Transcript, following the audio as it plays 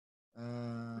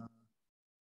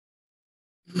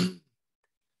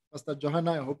Pastor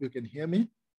Johanna, I hope you can hear me.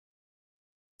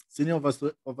 Senior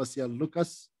Overseer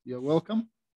Lucas, you're welcome.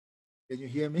 Can you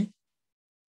hear me?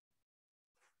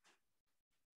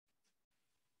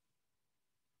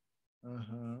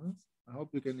 I hope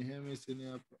you can hear me,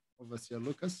 Senior Overseer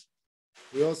Lucas.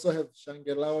 We also have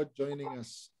Shangelao joining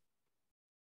us.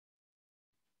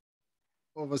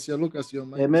 Overseer Lucas, your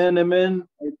mic. Amen, amen.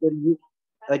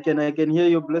 I can hear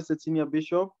you, blessed Senior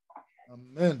Bishop.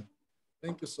 Amen.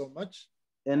 Thank you so much.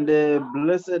 And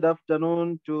blessed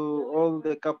afternoon to all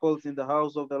the couples in the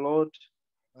house of the Lord.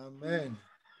 Amen.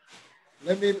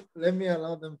 Let me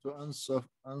allow them to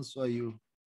answer you.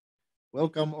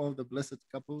 Welcome all the blessed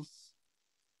couples.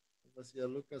 Overseer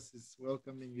Lucas is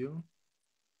welcoming you.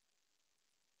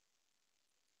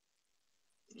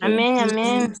 Amen,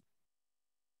 amen.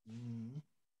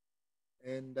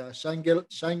 And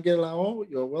Shangelao,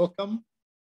 you're welcome.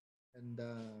 And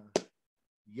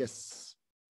yes,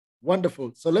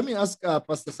 wonderful. So let me ask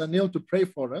Pastor Sanil to pray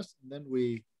for us, and then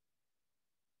we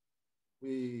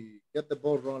get the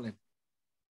ball rolling.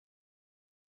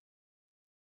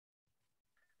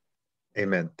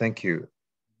 Amen. Thank you.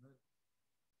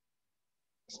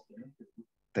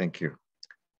 Thank you.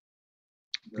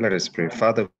 Let us pray.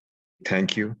 Father,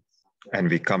 thank you. And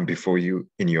we come before you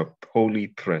in your holy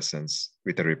presence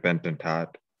with a repentant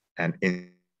heart and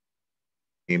in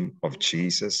the name of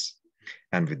Jesus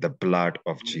and with the blood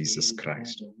of Jesus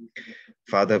Christ.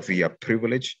 Father, we are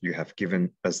privileged. You have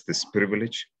given us this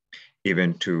privilege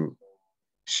even to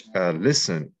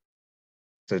listen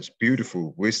such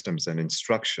beautiful wisdoms and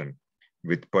instruction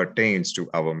which pertains to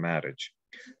our marriage.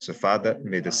 So Father,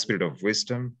 may the spirit of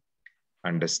wisdom,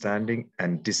 understanding,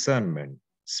 and discernment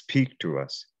speak to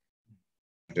us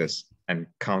and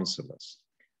counsel us.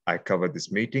 I cover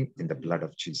this meeting in the blood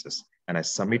of Jesus, and I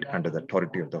submit under the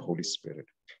authority of the Holy Spirit.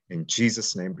 In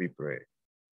Jesus' name we pray.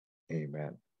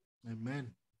 Amen.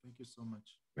 Amen. Thank you so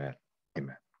much. Amen.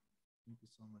 Amen. Thank you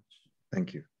so much.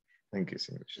 Thank you. Thank you,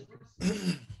 Senior Bishop.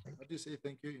 How do you say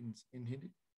thank you in Hindi?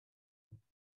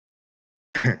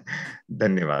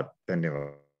 Dhanyavad.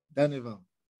 Dhanyavad. Dhanyavad.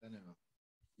 Dhanyavad.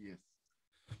 Yes.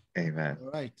 Amen.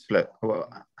 All right.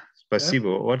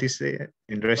 Spasibo. What do you say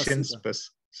in Russian?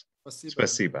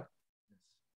 Spasiba.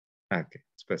 Okay.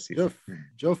 Spasiba.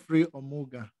 Geoffrey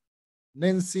Omuga.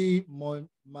 Nancy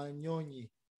Manyoni.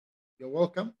 You're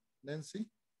welcome, Nancy.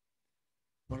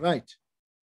 All right.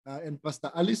 And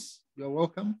Pastor Alice, you're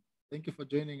welcome. Thank you for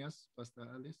joining us, Pastor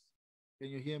Alice. Can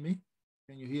you hear me?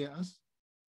 Can you hear us?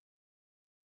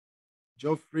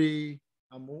 Geoffrey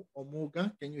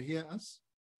Omuga, can you hear us?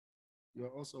 You're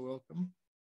also welcome.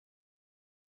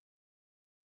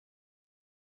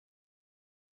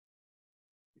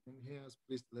 If you can hear us,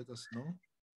 please let us know.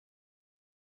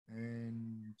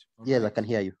 And yes, I can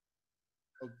hear you.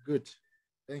 Oh, good.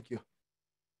 Thank you.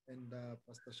 And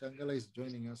Pastor Shangala is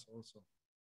joining us also.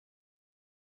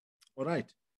 All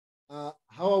right. How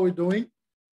are we doing?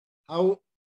 How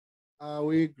are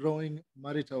we growing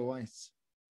marital-wise?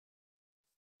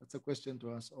 That's a question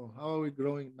to us. Oh, how are we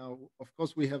growing now? Of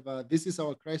course, we have, this is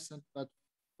our Christ-centered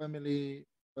family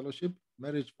fellowship,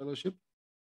 marriage fellowship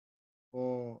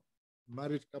for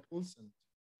married couples and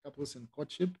couples in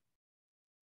courtship.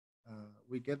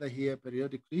 We gather here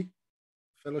periodically,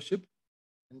 fellowship,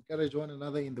 encourage one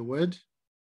another in the word.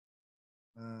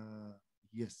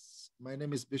 Yes, my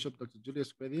name is Bishop Dr.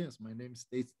 Julius Kwedi, as my name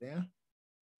states there.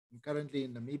 I'm currently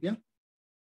in Namibia.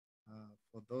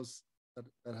 For those that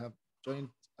have joined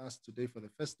us today for the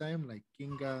first time, like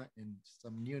Kinga and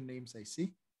some new names I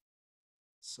see.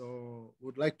 So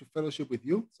would like to fellowship with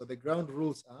you. So the ground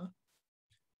rules are,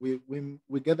 we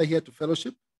gather here to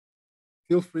fellowship.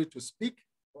 Feel free to speak,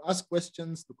 to ask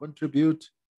questions, to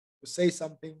contribute, to say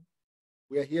something.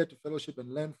 We are here to fellowship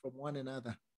and learn from one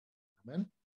another. Amen.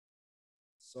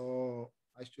 So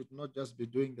I should not just be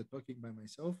doing the talking by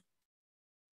myself.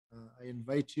 I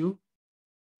invite you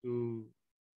to,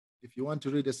 if you want to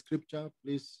read a scripture,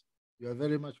 please, you are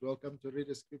very much welcome to read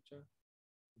a scripture.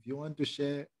 If you want to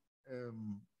share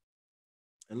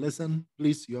a lesson,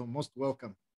 please, you're most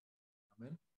welcome.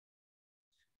 Amen.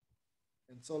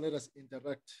 And so let us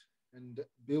interact and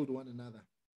build one another.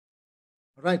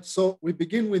 All right, so we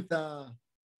begin with how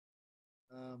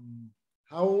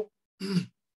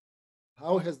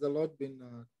has the Lord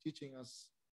been teaching us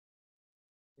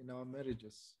in our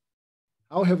marriages?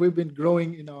 How have we been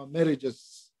growing in our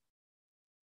marriages,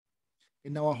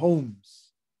 in our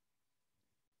homes?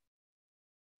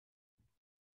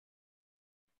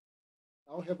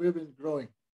 How have we been growing?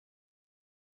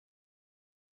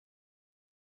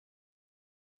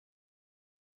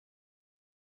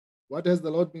 What has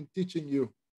the Lord been teaching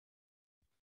you?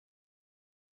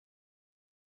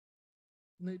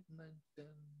 8, 9, 10.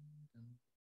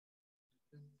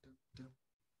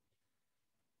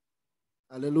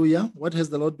 Hallelujah. What has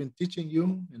the Lord been teaching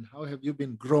you and how have you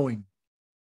been growing?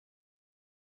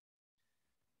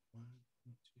 1,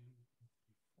 2, 3,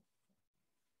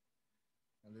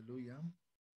 4. Hallelujah.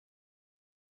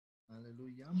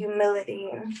 Hallelujah.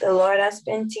 Humility. The Lord has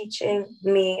been teaching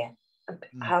me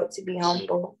how to be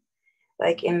humble,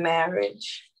 like in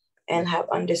marriage, and have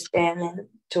understanding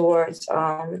towards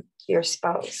your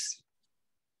spouse.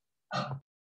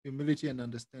 Humility and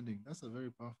understanding. That's a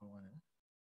very powerful one.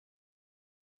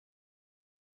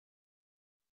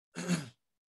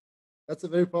 That's a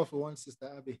very powerful one, Sister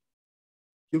Abby.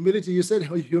 Humility, you said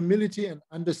humility and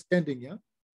understanding, yeah?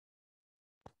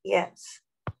 Yes.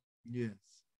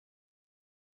 Yes.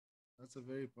 That's a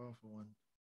very powerful one.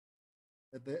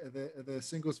 At the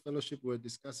Singles Fellowship, we're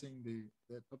discussing the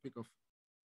topic of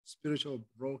spiritual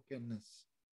brokenness,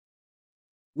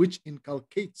 which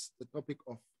inculcates the topic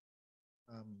of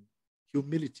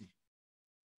humility.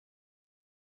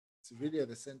 It's really at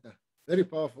the center. Very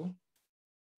powerful.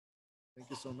 Thank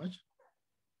you so much.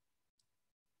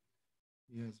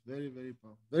 Yes, very, very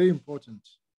powerful. Very important.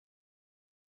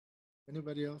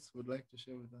 Anybody else would like to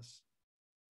share with us?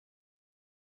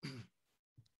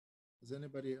 Does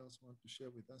anybody else want to share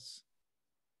with us?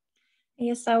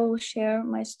 Yes, I will share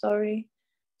my story.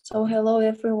 So hello,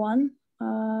 everyone.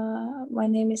 My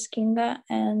name is Kinga,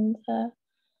 and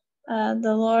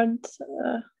the Lord,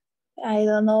 I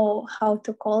don't know how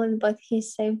to call it, but He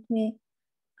saved me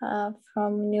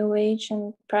from New Age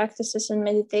and practices and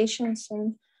meditations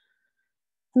and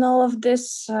all of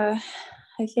this. I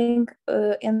think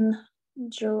in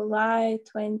July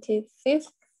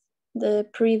 25th, the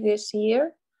previous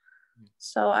year.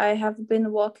 So I have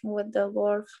been walking with the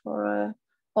Lord for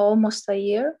almost a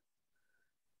year.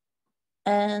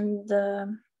 And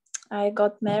I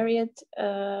got married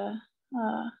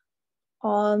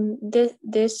on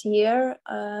this year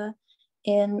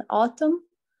in autumn.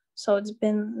 So it's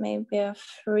been maybe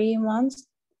 3 months,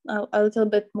 a little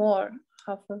bit more,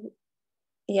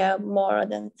 more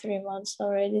than 3 months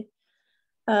already.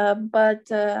 But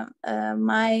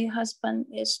my husband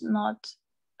is not,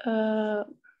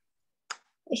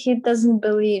 he doesn't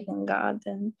believe in God,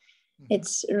 and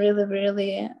it's really,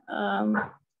 really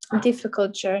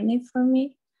difficult journey for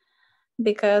me,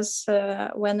 because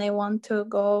when I want to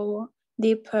go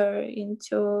deeper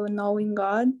into knowing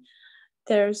God,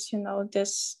 there's,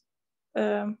 this,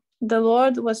 the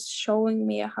Lord was showing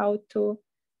me how to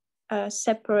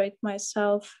separate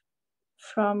myself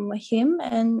from Him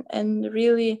and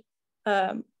really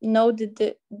know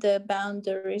the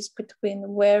boundaries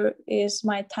between where is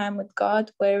my time with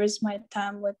God, where is my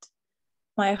time with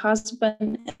my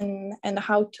husband, and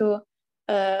how to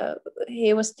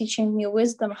he was teaching me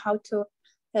wisdom, how to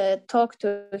talk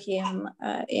to him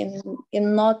in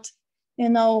not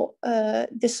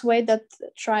this way that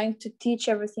trying to teach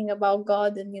everything about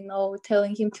God and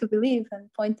telling him to believe and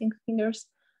pointing fingers,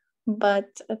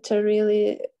 but to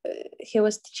really he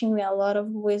was teaching me a lot of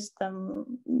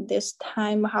wisdom this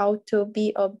time, how to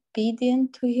be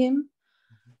obedient to him,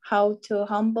 how to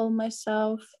humble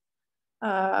myself,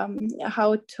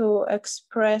 how to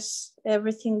express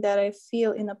everything that I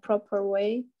feel in a proper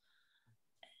way.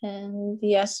 And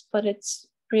yes, but it's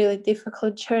really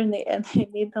difficult journey, and I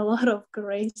need a lot of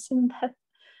grace in that.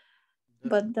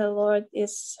 But the Lord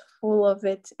is full of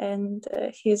it, and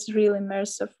He's really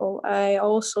merciful. I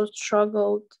also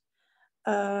struggled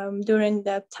during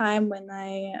that time when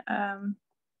I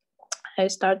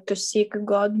started to seek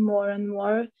God more and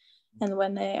more, and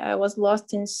when I was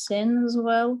lost in sin as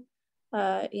well,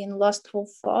 in lustful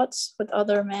thoughts with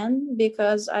other men,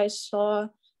 because I saw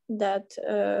that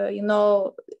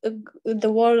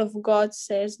the word of God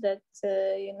says that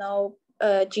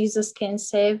Jesus can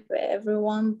save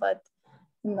everyone, but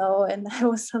and I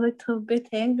was a little bit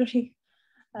angry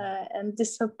and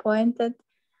disappointed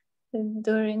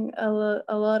during a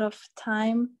lot of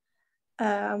time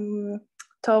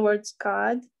towards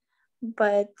God,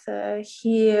 but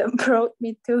He brought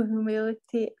me to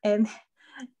humility,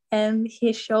 and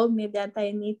He showed me that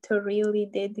I need to really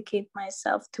dedicate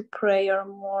myself to prayer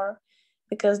more,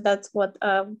 because that's what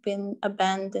I've been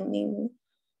abandoning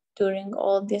during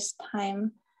all this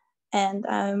time. And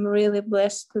I'm really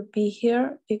blessed to be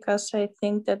here, because I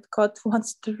think that God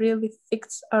wants to really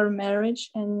fix our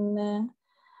marriage and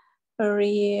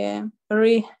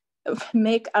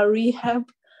make a rehab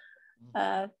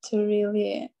to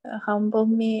really humble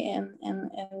me and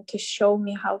to show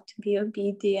me how to be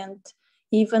obedient,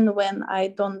 even when I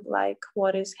don't like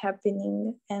what is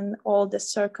happening and all the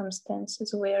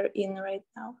circumstances we're in right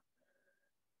now.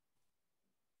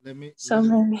 let me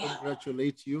many.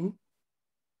 congratulate you.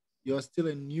 You are still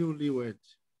a newlywed,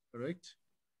 correct?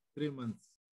 3 months.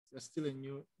 You're still a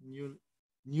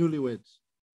newlywed.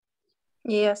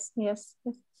 Yes.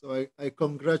 So I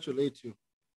congratulate you.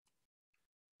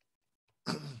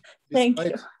 Thank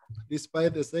you.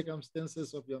 Despite the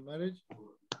circumstances of your marriage,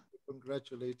 I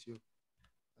congratulate you.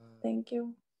 Thank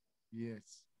you.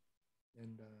 Yes.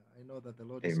 And I know that the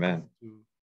Lord Amen. is going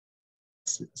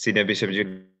to... Senior Bishop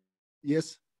Julius.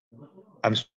 Yes.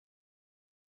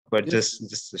 But yes.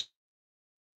 just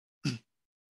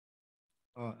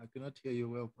Oh, I cannot hear you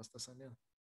well, Pastor Sanel.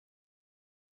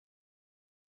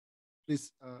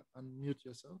 Please unmute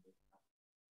yourself.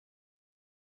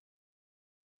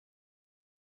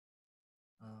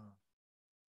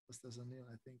 Pastor Sanel,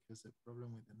 I think there's a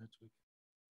problem with the network.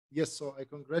 Yes, so I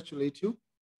congratulate you.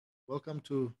 Welcome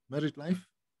to Married Life.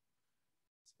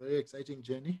 It's a very exciting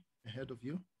journey ahead of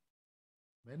you.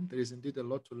 Man, there is indeed a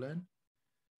lot to learn.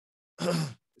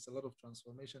 There's a lot of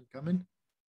transformation coming.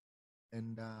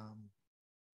 And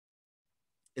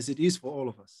as it is for all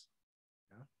of us.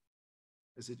 Yeah?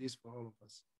 As it is for all of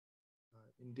us.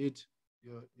 Indeed,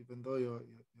 even though your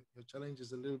challenge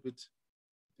is a little bit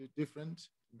different,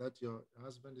 that your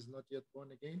husband is not yet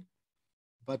born again,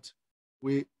 but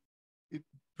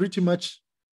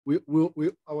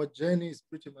our journey is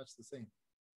pretty much the same.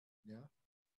 Yeah,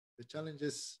 the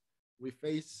challenges we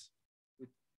face with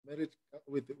marriage,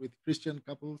 with Christian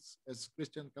couples, as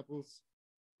Christian couples,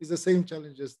 is the same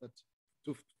challenges that,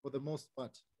 for the most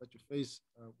part, that you face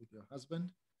with your husband,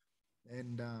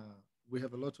 and we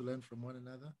have a lot to learn from one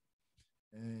another.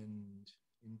 And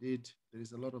indeed, there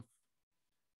is a lot of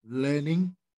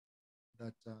learning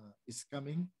that is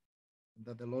coming, and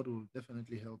that the Lord will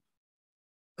definitely help.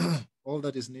 All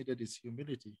that is needed is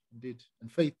humility, indeed,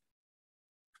 and faith.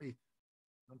 Faith.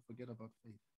 Don't forget about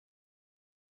faith.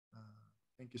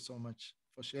 Thank you so much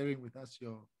for sharing with us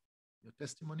your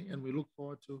testimony, and we look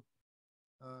forward to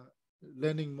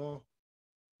learning more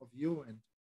of you and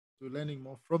to learning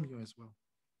more from you as well,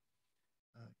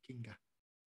 Kinga.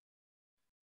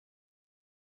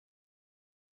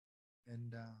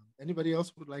 And anybody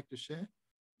else would like to share?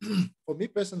 For me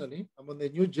personally, I'm on the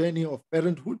new journey of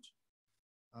parenthood.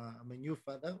 I'm a new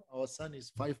father. Our son is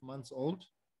 5 months old.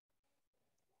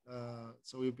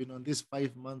 So we've been on this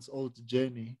 5 months old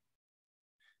journey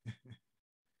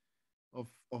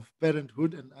of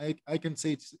parenthood. And I can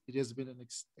say it has been an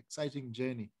exciting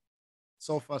journey.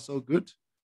 So far, so good.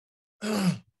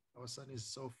 Our son is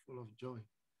so full of joy.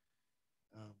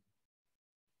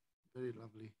 Very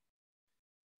lovely.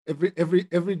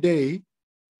 Every day,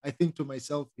 I think to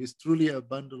myself, he's truly a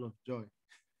bundle of joy.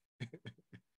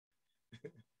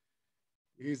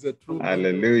 He's a true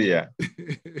hallelujah.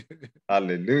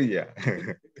 Hallelujah.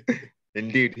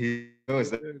 Indeed, he knows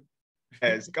that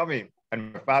is coming,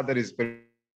 and my father is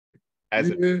as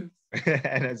and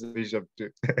as a bishop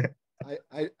too.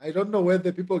 I don't know where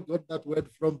the people got that word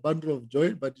from, bundle of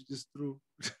joy, but it is true.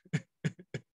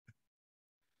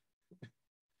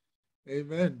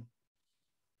 Amen.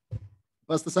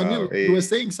 Pastor Sanil, you were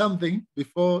saying something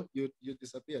before you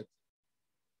disappeared.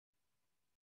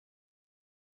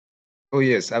 Oh,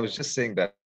 yes. I was just saying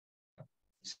that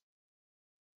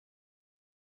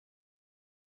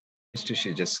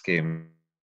she just came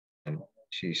and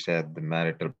she said the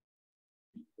marital,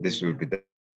 this will be the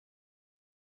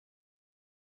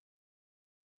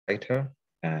her.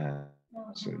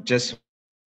 So just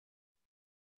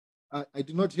I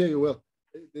did not hear you well.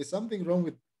 There's something wrong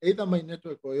with either my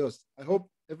network or yours. I hope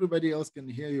everybody else can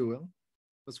hear you well,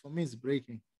 because for me it's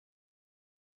breaking.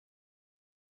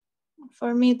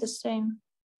 For me, the same.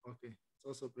 Okay, it's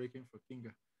also breaking for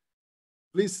Kinga.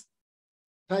 Please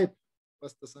type,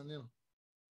 Pastor Sanil.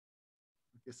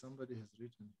 Okay, somebody has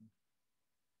written.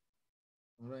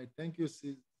 All right, thank you,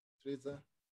 Teresa.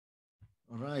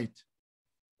 All right.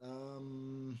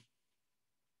 All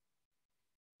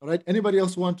right, anybody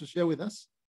else want to share with us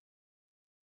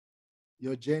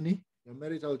your journey, your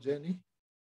marital journey,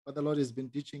 what the Lord has been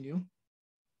teaching you?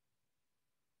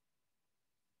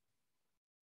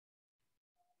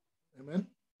 Amen.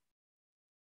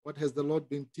 What has the Lord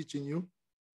been teaching you?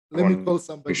 Let me call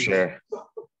somebody to share.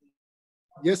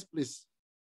 Yes, please.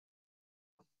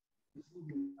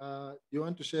 You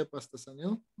want to share, Pastor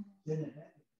Sanil?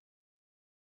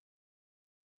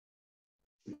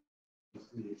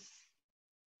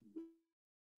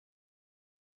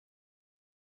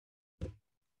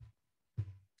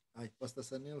 Pastor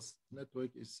Sanil's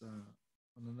network is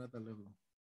on another level.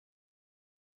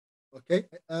 Okay.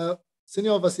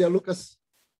 Senior Overseer Lucas,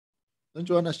 don't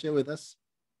you want to share with us?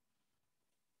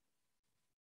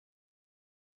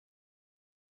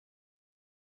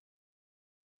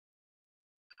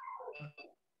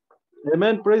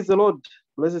 Amen. Praise the Lord.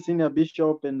 Blessed Senior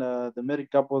Bishop and the married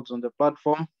couples on the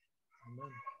platform.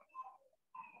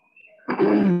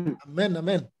 Amen.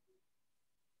 Amen.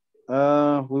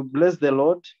 Amen. We bless the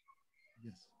Lord.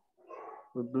 Yes.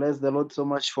 We bless the Lord so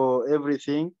much for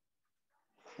everything.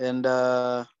 And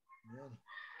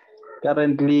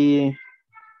currently,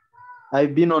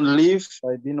 I've been on leave.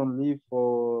 I've been on leave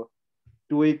for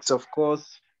 2 weeks, of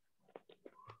course.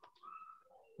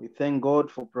 We thank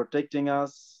God for protecting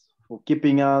us, for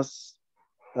keeping us.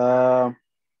 I've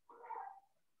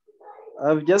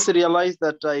just realized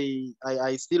that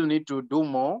I still need to do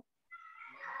more.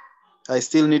 I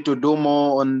still need to do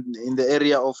more in the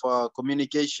area of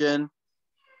communication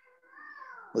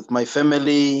with my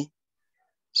family,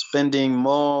 spending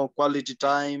more quality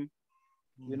time.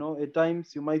 You know, at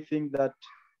times you might think that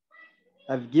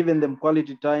I've given them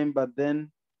quality time, but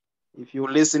then if you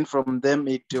listen from them,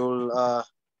 it will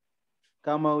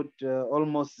come out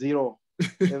almost zero.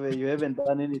 You haven't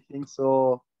done anything.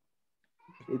 So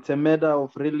it's a matter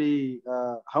of really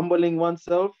humbling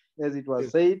oneself, as it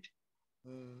was said.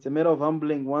 It's a matter of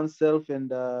humbling oneself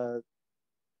and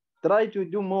try to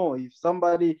do more.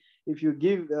 If you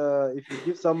give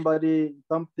somebody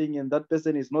something and that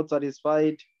person is not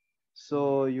satisfied,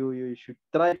 so you should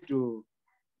try to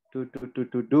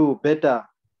do better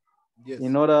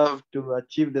in order to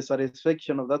achieve the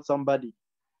satisfaction of that somebody.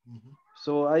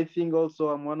 So I think also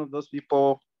I'm one of those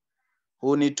people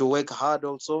who need to work hard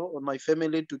also on my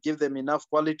family to give them enough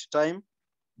quality time.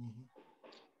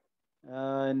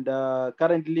 And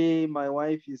currently my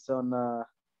wife is on a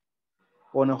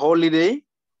holiday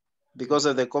because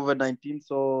of the COVID-19.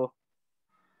 So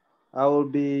I will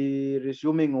be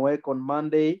resuming work on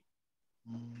Monday.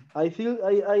 I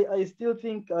still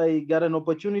think I got an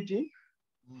opportunity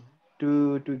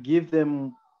to give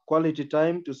them quality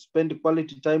time, to spend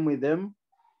quality time with them.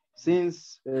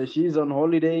 Since she's on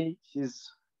holiday,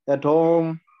 she's at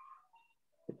home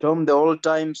the whole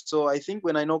time. So I think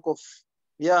when I knock off,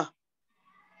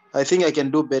 I think I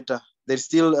can do better. There's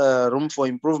still room for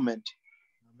improvement.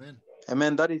 Amen.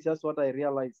 Amen. That is just what I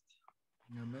realized.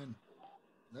 Amen.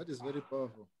 That is very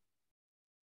powerful.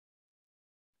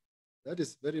 That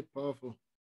is very powerful.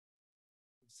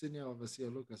 Senior Overseer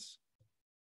Lucas.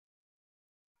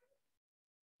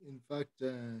 In fact,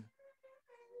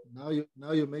 now you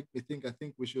make me think. I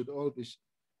think we should all be.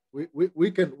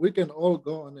 We can all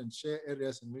go on and share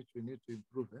areas in which we need to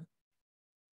improve.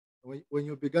 When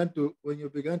you began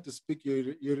to speak,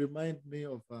 you remind me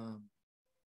of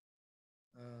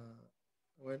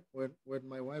when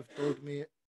my wife told me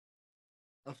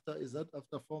after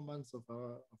 4 months of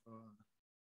our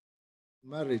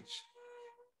marriage.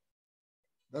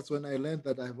 That's when I learned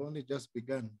that I've only just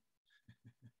begun.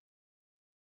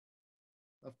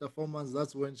 After 4 months,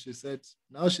 that's when she said,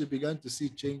 now she began to see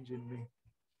change in me.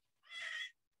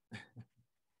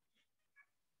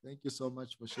 Thank you so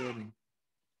much for sharing.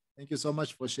 Thank you so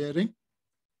much for sharing,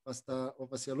 Pastor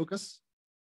Overseer Lucas.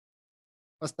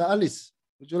 Pastor Alice,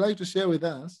 would you like to share with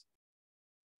us?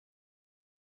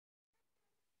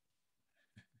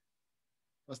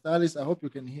 Pastor Alice, I hope you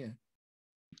can hear.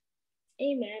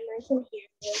 Amen. I can hear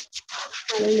you.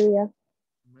 Hallelujah.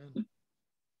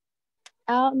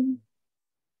 Amen.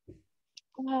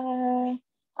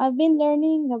 I've been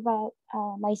learning about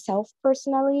myself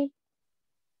personally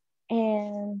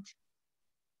and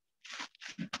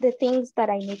the things that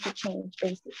I need to change,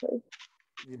 basically.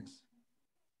 Yes.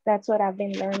 That's what I've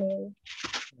been learning.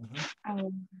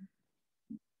 The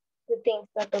things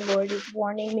that the Lord is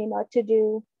warning me not to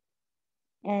do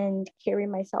and carry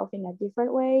myself in a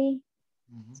different way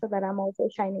so that I'm also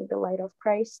shining the light of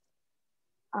Christ.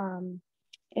 And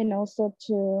also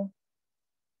to,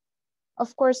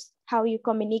 of course, how you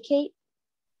communicate.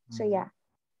 So yeah,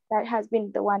 that has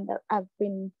been the one that I've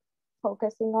been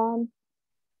focusing on.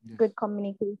 Yes. Good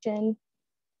communication.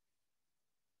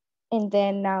 And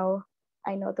then now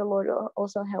I know the Lord will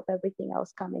also help everything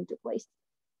else come into place.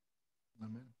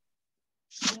 Amen.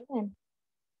 Amen.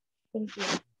 Thank you.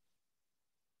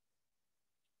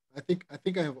 I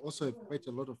think I have also quite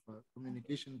a lot of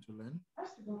communication to learn.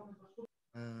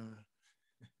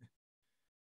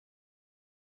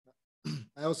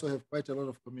 I also have quite a lot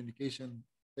of communication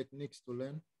techniques to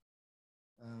learn.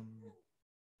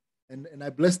 And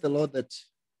I bless the Lord that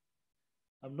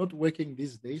I'm not working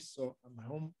these days, so I'm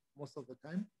home most of the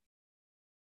time.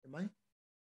 Am I?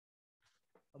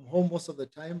 I'm home most of the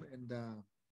time, and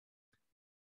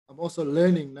I'm also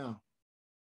learning now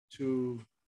to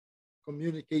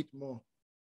communicate more,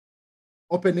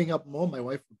 opening up more. My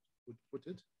wife would put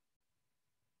it.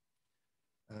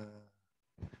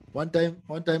 One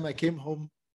time I came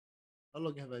home How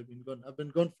long have I been gone? I've been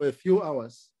gone for a few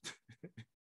hours.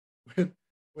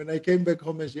 when I came back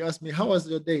home and she asked me, how was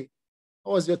your day?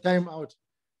 How was your time out?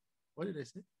 What did I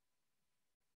say?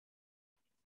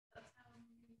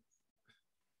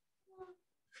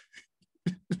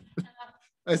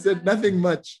 I said, nothing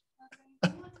much.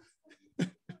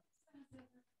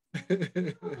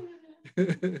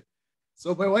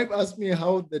 So my wife asked me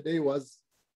how the day was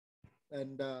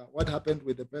and what happened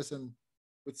with the person,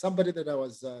 with somebody that I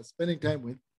was spending time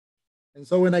with. And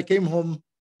so when I came home,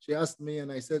 she asked me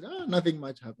and I said, nothing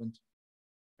much happened.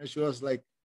 And she was like,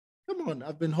 come on,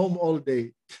 I've been home all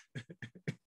day.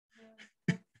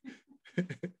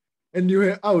 And you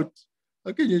were out.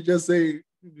 How can you just say,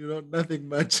 nothing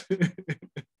much?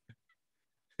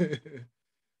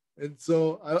 And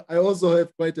so I also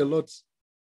have quite a lot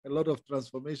of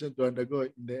transformation to undergo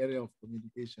in the area of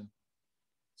communication.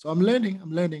 So I'm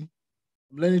learning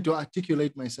to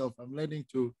articulate myself. I'm learning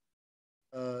to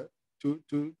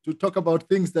talk about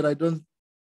things that I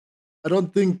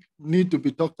don't think need to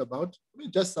be talked about. I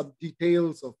mean, just some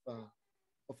details of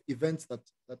events that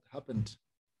happened.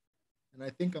 And I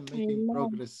think I'm making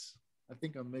progress.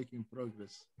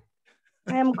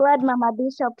 I am glad Mama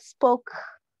Bishop spoke.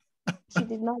 She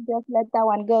did not just let that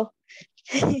one go.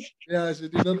 Yeah, she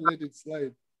did not let it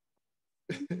slide.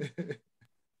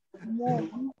 Yeah.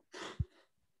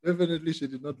 Definitely, she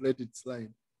did not let it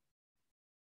slide.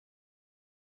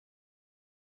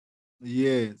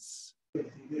 Yes.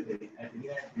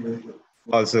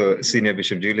 Also, Senior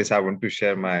Bishop Julius, I want to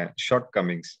share my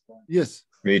shortcomings. Yes.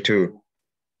 Me too.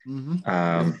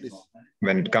 Mm-hmm.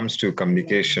 When it comes to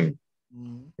communication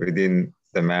within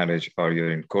the marriage or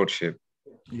you're in courtship,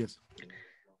 yes,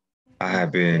 I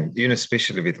have been,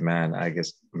 especially with man, I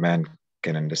guess man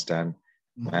can understand.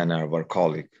 Men are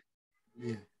workaholic.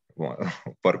 Yeah.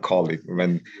 Workaholic.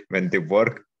 When they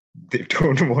work, they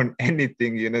don't want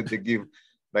anything, they give,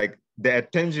 like, their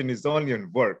attention is only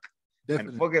on work.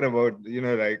 Definitely. And forget about,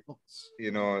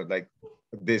 like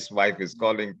this wife is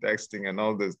calling, texting and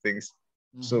all those things.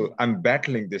 So I'm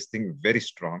battling this thing very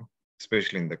strong,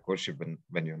 especially in the courtship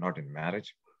when you're not in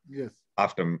marriage. Yes.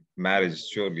 After marriage,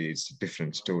 surely it's a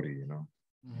different story,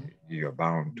 You're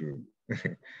bound to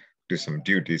do some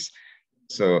duties.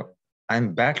 So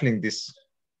I'm battling this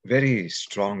very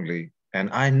strongly. And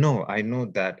I know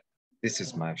that this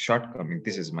is my shortcoming,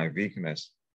 this is my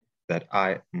weakness, that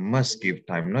I must give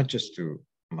time, not just to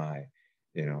my,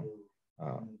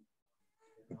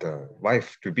 the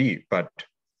wife to be, but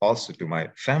also to my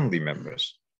family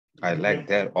members. I like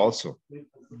that also.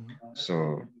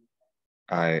 So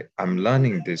I'm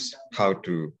learning this, how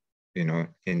to, in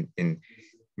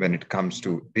when it comes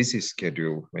to busy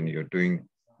schedule, when you're doing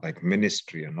like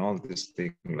ministry and all this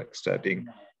thing, like studying,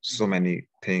 so many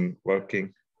things,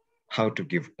 working, how to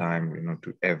give time,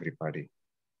 to everybody,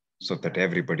 so that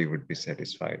everybody would be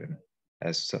satisfied. And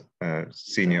as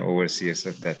senior overseer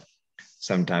said that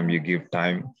sometimes you give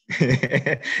time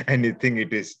and you think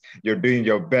you're doing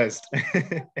your best.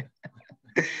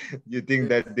 You think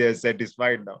that they're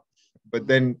satisfied now. But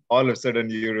then all of a sudden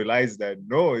you realize that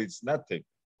no, it's nothing.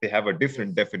 They have a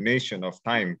different definition of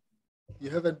time.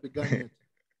 You haven't begun yet.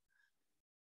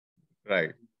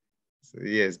 Right. So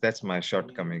yes, that's my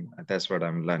shortcoming. That's what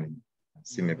I'm learning.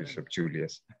 Senior Bishop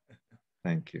Julius.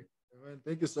 Thank you.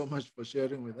 Thank you so much for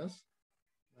sharing with us.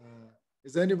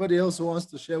 Is there anybody else who wants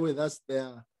to share with us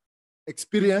their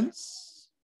experience?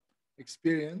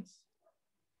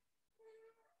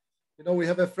 We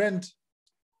have a friend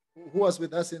who was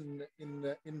with us in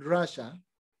Russia.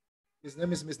 His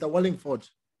name is Mr. Wallingford.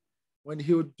 When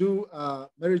he would do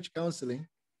marriage counseling,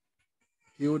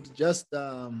 he would just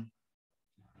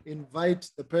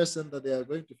invite the person that they are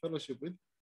going to fellowship with,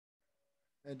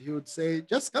 and he would say,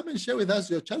 just come and share with us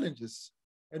your challenges.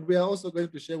 And we are also going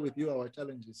to share with you our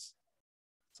challenges,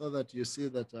 so that you see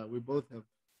that we both have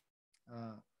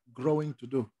growing to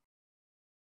do.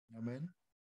 Amen.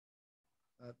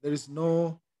 There is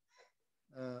no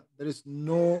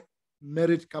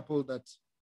married couple that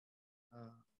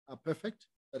are perfect,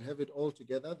 that have it all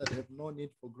together, that have no need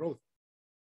for growth.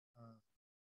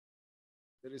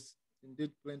 There is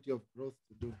indeed plenty of growth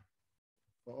to do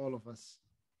for all of us.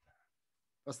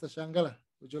 Pastor Shangala,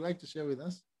 would you like to share with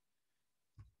us?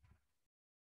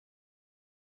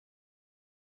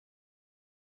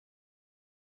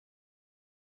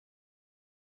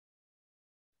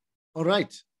 All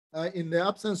right. In the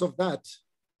absence of that,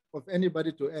 of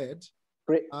anybody to add,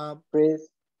 praise.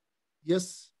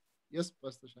 Yes,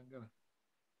 Pastor Shangala.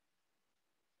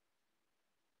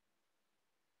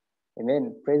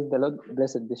 Amen. Praise the Lord,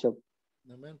 blessed Bishop.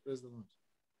 Amen. Praise the Lord.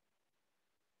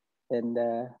 And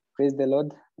praise the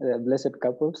Lord, blessed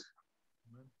couples.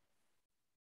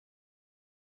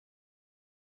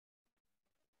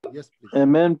 Yes, please.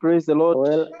 Amen. Praise the Lord.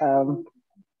 Well,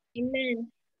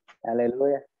 Amen.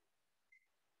 hallelujah.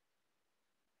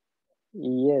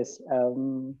 Yes,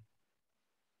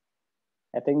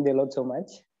 I thank the Lord so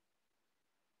much.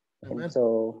 Amen. And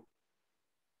so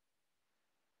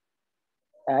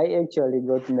I actually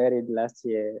got married last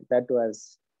year. That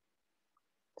was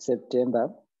September.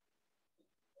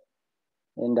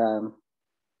 And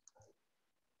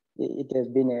it has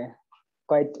been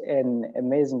quite an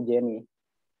amazing journey.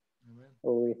 Amen.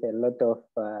 With a lot of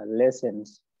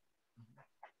lessons.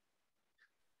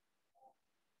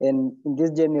 And in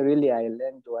this journey, really, I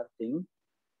learned one thing.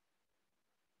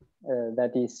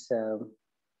 That is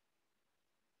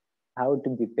how to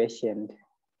be patient.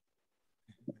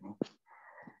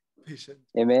 Patient.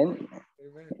 Amen.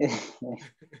 Amen.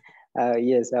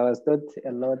 Yes, I was taught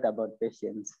a lot about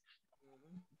patience.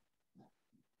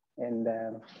 And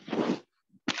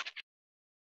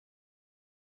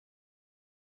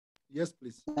yes,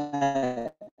 please. I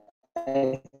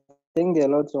think the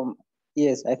Lord so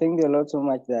yes, I think the Lord so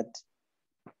much that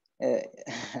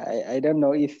I don't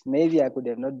know if maybe I could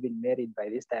have not been married by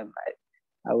this time.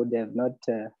 I would have not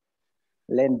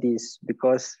learned this,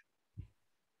 because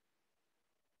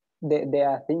there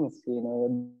are things,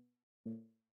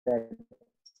 that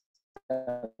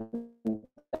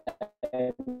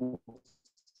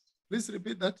Please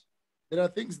repeat that. There are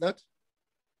things that.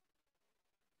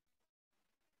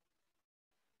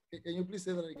 Can you please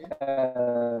say that again?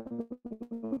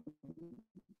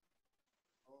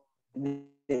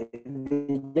 They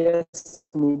just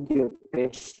need your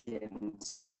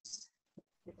patience.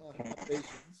 Patience.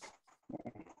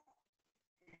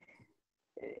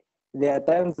 There are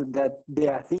times that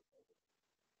there are things.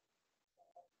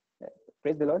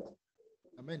 Praise the Lord.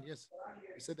 Amen. Yes.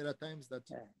 You said there are times that.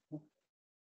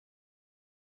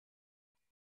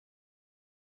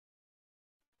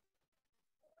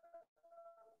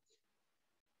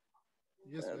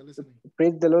 Yes, we are listening.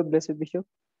 Praise the Lord, blessed Bishop.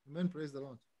 Amen. Praise the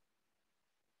Lord.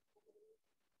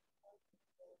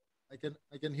 I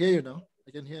can hear you now.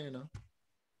 I can hear you now.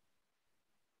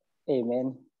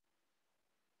 Amen.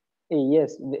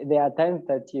 Yes, there are times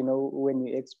that when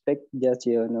you expect just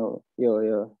your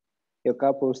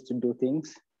couples to do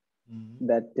things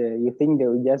that you think they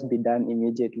will just be done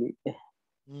immediately.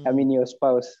 I mean your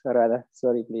spouse rather.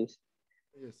 Sorry, please.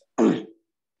 Yes.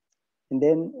 And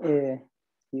then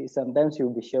sometimes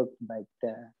you'll be shocked by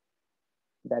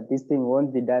that this thing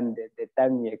won't be done the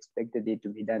time you expected it to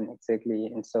be done exactly.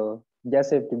 And so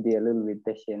just have to be a little bit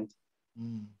patient.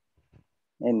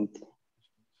 And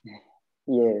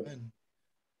yes. Amen.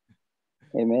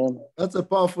 Amen. That's a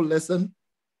powerful lesson.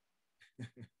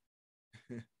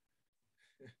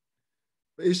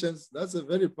 Patience, that's a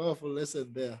very powerful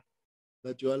lesson there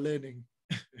that you are learning.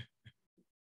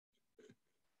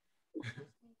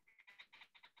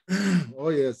 Oh,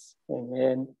 yes.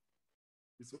 Amen.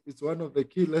 It's one of the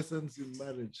key lessons in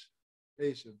marriage.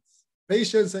 Patience.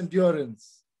 Patience,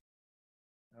 endurance.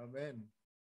 Amen.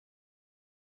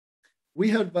 We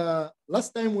have,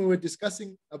 last time we were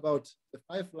discussing about the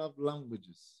 5 love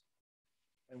languages.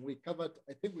 And we covered,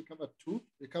 I think we covered 2.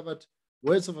 We covered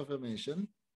words of affirmation.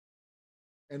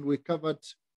 And we covered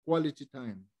quality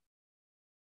time.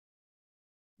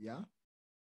 Yeah.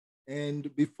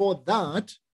 And before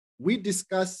that, we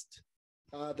discussed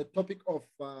the topic of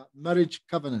marriage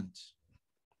covenant.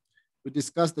 We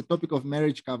discussed the topic of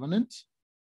marriage covenant.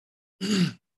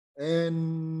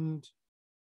 And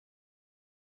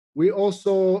we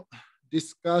also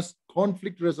discussed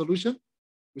conflict resolution.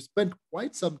 We spent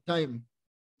quite some time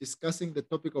discussing the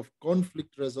topic of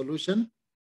conflict resolution.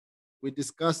 We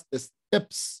discussed the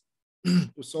steps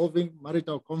to solving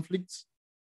marital conflicts.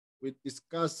 We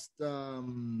discussed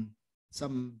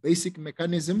some basic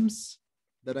mechanisms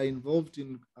that are involved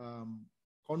in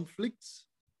conflicts.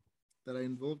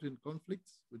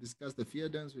 We discussed the fear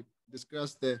dance. We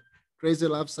discussed the crazy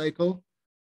love cycle.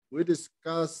 We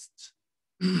discussed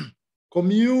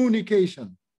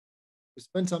communication. We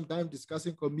spent some time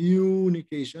discussing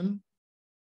communication,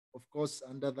 of course,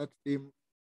 under that theme,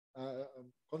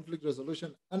 conflict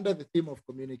resolution, under the theme of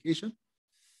communication.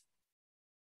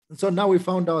 And so now we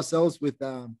found ourselves with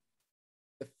the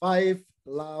 5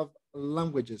 love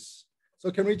languages. So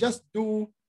can we just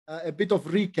do a bit of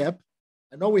recap?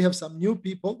 I know we have some new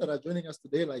people that are joining us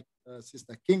today, like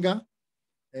Sister Kinga,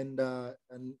 and a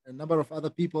number of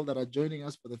other people that are joining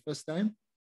us for the first time.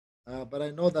 But I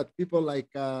know that people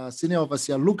like Senior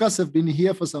Overseer Lucas have been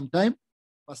here for some time.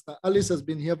 Pastor Alice has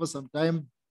been here for some time.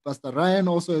 Pastor Ryan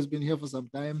also has been here for some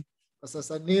time. Pastor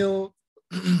Sanil,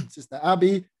 Sister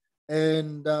Abby,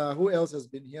 and who else has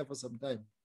been here for some time?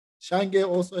 Shange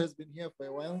also has been here for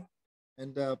a while.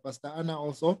 and Pastor Anna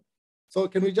also. So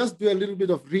can we just do a little bit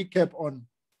of recap on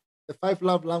the 5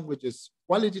 love languages,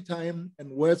 quality time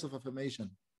and words of affirmation?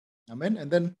 Amen.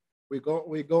 And then we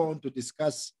go on to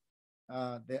discuss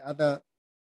the other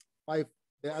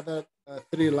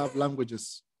 3 love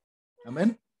languages.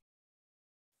 Amen.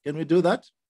 Can we do that?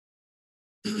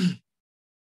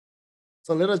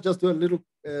 So let us just do a little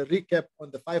recap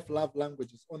on the 5 love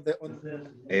languages, on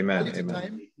Amen. quality Amen.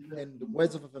 time and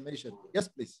words of affirmation. Yes,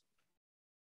 please.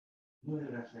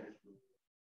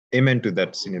 Amen to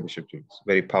that, Senior Bishop James.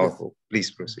 Very powerful. Yes.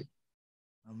 Please proceed.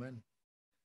 Amen.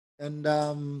 And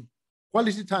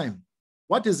quality time.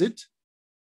 What is it?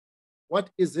 What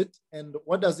is it, and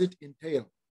what does it entail?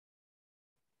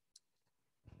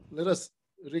 Let us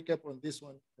recap on this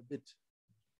one a bit.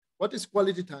 What is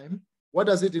quality time? What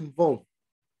does it involve?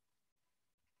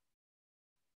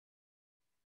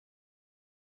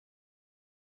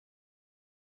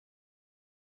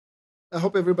 I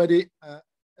hope everybody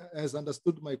has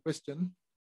understood my question.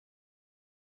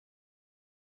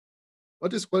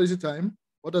 What is quality time?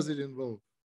 What does it involve?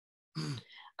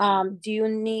 Do you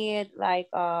need like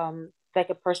a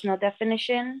personal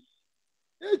definition?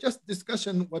 Yeah, just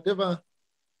discussion, whatever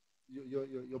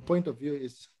your point of view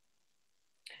is.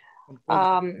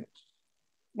 Well,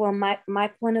 my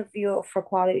point of view for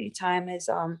quality time is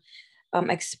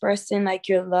expressing like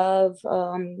your love,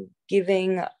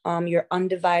 giving your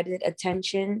undivided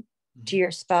attention to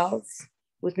your spouse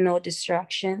with no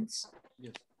distractions.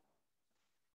 Yes.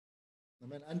 I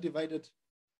mean,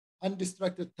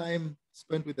 undistracted time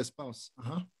spent with the spouse.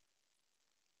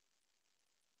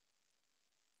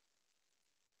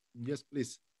 Yes,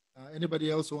 please. Anybody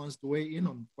else who wants to weigh in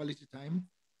on quality time?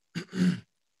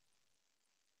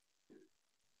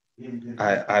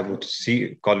 I would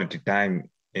see quality time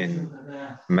in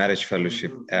marriage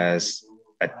fellowship as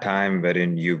a time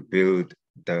wherein you build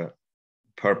the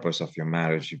purpose of your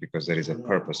marriage, because there is a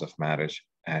purpose of marriage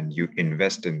and you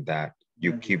invest in that.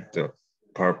 You keep the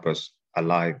purpose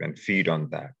alive and feed on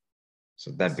that.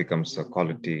 So that becomes a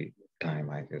quality time,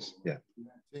 I guess. Yeah.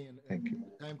 Thank you.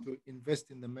 Time to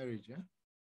invest in the marriage, yeah?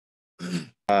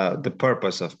 The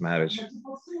purpose of marriage.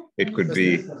 It could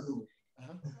be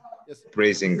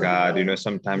praising God. You know,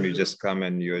 sometimes you just come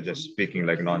and you're just speaking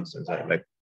like nonsense, like,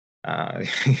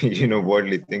 you know,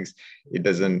 worldly things. It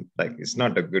doesn't, like, it's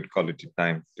not a good quality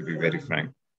time, to be very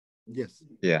frank. Yes.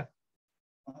 Yeah.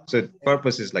 So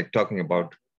purpose is like talking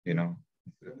about, you know,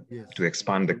 to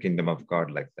expand the kingdom of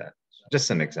God like that. Just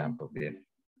an example. Yeah.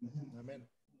 Amen.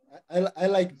 I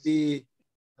like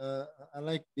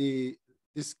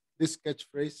this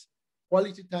catchphrase.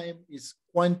 Quality time is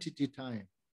quantity time.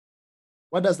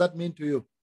 What does that mean to you?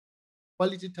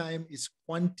 Quality time is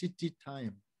quantity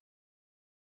time.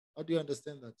 How do you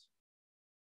understand that?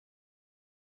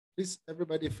 Please,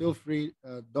 everybody, feel free.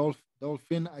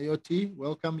 Dolphin IoT,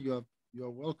 welcome. You are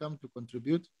welcome to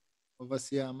contribute.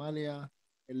 Overseer Amalia,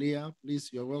 Elia, please,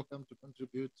 you are welcome to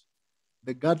contribute.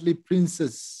 The Godly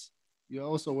Princess, you are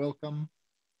also welcome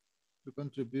to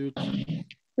contribute.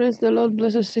 Praise the Lord,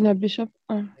 blessed Senior Bishop.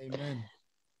 Amen.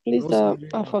 Please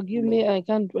forgive me, I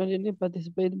can't really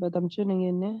participate, but I'm tuning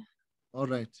in. Yeah? All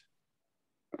right.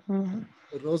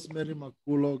 Rosemary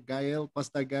Makulo, Gael,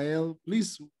 Pastor Gael,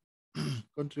 please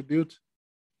contribute.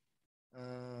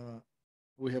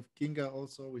 We have Kinga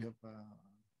also. We have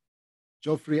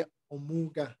Geoffrey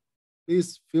Omuga.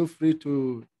 Please feel free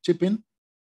to chip in.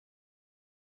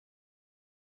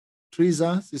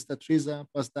 Teresa, Sister Teresa,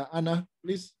 Pastor Anna,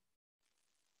 please.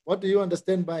 What do you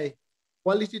understand by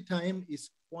quality time is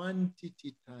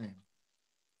quantity time?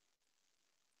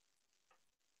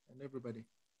 And everybody,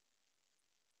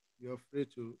 you're free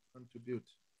to contribute.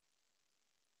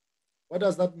 What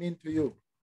does that mean to you?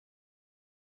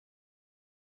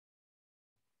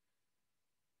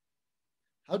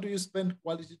 How do you spend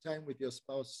quality time with your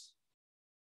spouse?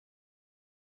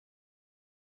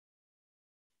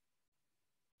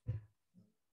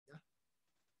 Yeah.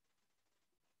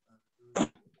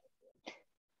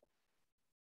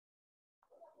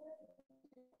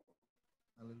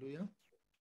 Hallelujah.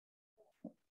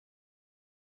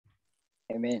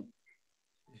 Amen.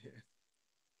 Yeah.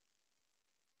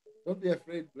 Don't be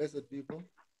afraid, blessed people.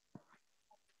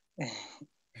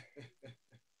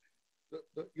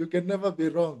 You can never be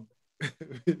wrong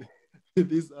with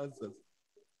these answers.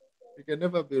 You can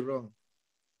never be wrong.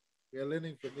 We are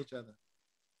learning from each other.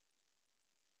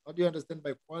 How do you understand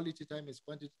by quality time is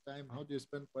quantity time? How do you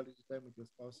spend quality time with your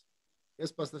spouse?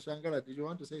 Yes, Pastor Shangara, did you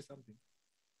want to say something?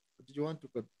 Or did you want to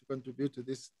contribute to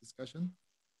this discussion?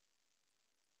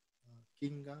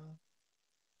 Kinga,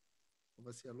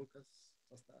 Overseer Lucas,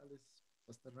 Pastor Alice,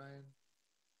 Pastor Ryan,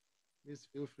 please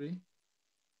feel free.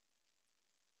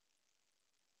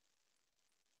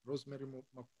 Rosemary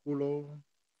Makulo,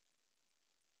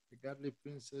 the Godly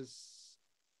Princess.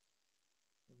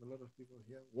 There's a lot of people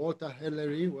here. Walter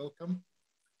Hillary, welcome.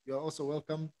 You are also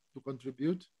welcome to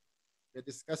contribute. We're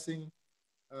discussing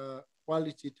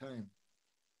quality time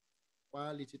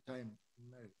in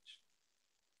marriage.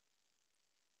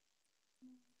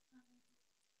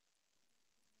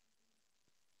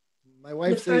 My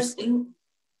wife says,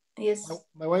 yes.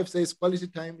 My wife says quality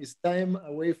time is time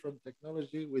away from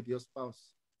technology with your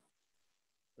spouse.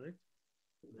 Correct?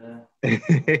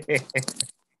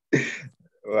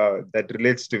 Wow, that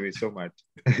relates to me so much.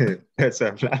 That's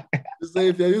a plan. So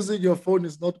if you're using your phone,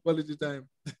 it's not quality time.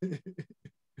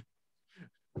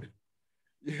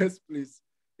 Yes, please.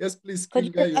 Yes, please.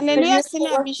 Hallelujah,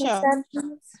 Senior Bishop.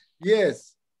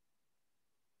 Yes.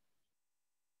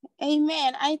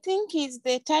 Amen. I think it's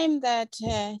the time that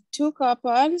two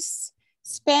couples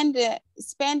spend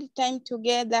time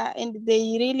together and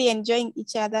they really enjoying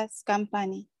each other's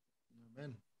company.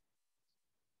 Amen.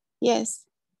 Yes.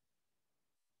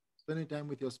 Spending time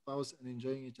with your spouse and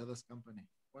enjoying each other's company.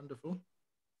 Wonderful.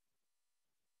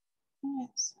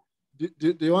 Yes.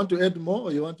 Do you want to add more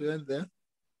or you want to end there?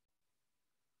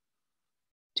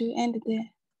 To end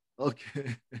there.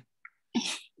 Okay.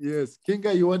 Yes.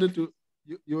 Kinga, you wanted to,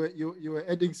 you were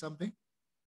adding something?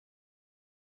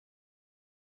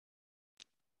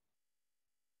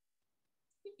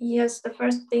 Yes, the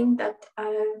first thing that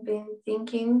I've been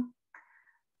thinking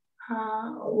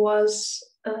was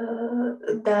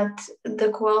that the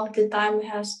quality time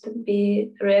has to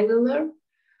be regular.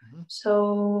 Mm-hmm.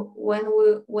 So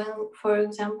for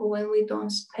example, when we don't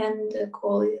spend the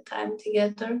quality time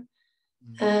together,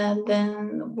 mm-hmm.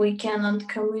 Then we cannot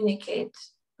communicate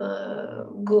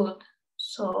good.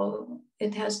 So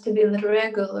it has to be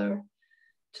regular,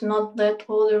 to not let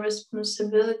all the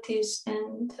responsibilities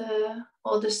and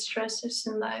all the stresses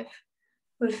in life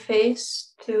we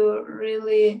face to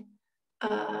really,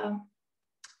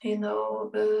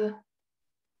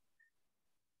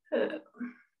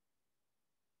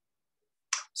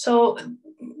 so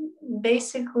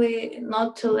basically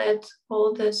not to let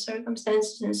all the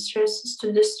circumstances and stresses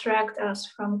to distract us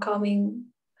from coming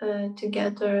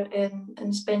together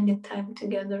and spending time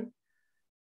together.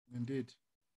 Indeed.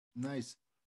 Nice.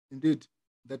 Indeed,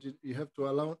 that you have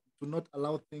to not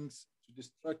allow things to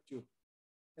distract you.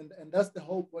 And that's the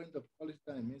whole point of quality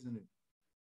time, isn't it?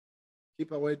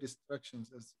 Keep away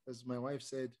distractions, as my wife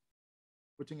said,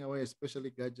 putting away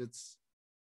especially gadgets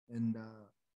and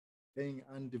paying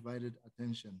undivided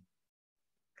attention.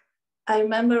 I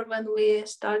remember when we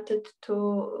started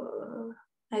to,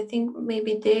 I think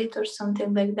maybe date or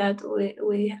something like that,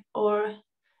 we were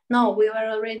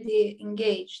already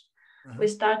engaged. Uh-huh. We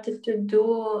started to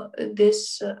do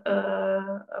this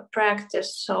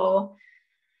practice. So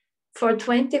for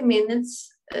 20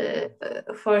 minutes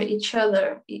for each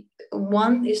other,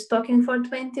 one is talking for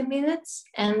 20 minutes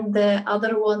and the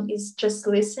other one is just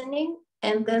listening.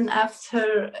 And then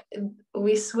after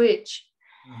we switch.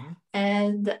 Mm-hmm.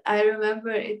 And I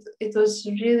remember it was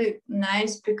really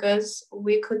nice because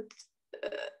we could,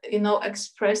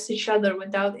 express each other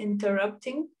without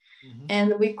interrupting. Mm-hmm.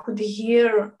 And we could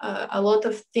hear a lot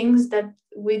of things that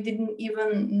we didn't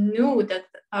even knew that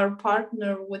our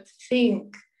partner would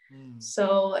think. Mm.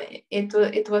 So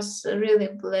it was a really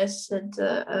blessed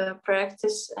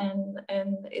practice, and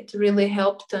it really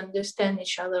helped to understand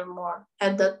each other more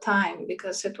at that time,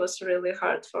 because it was really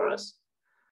hard for us.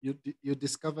 You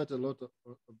discovered a lot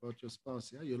about your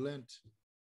spouse, yeah? You learned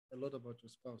a lot about your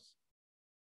spouse,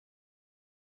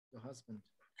 your husband.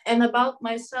 And about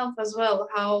myself as well,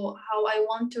 how I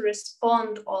want to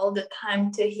respond all the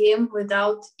time to him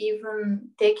without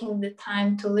even taking the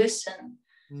time to listen.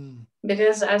 Mm.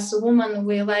 Because as a woman,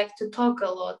 we like to talk a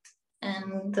lot,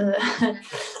 and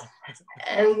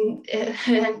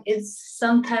and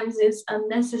sometimes it's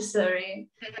unnecessary.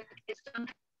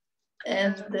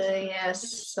 And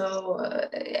yes, so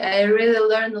I really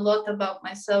learned a lot about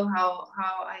myself, how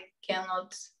I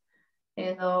cannot,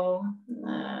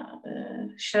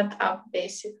 shut up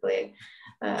basically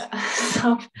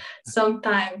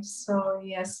sometimes. So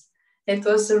yes, it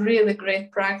was a really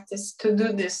great practice to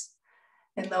do this,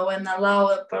 and allow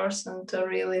a person to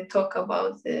really talk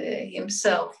about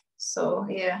himself. So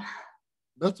yeah,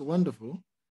 that's wonderful.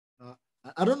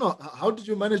 I don't know, how did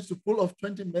you manage to pull off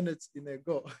 20 minutes in a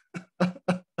go?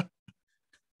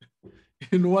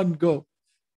 In one go,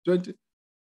 20.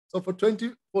 So for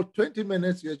 20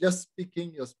 minutes, you're just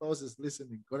speaking, your spouse is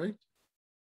listening, correct?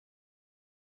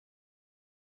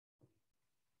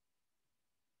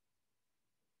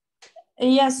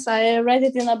 Yes, I read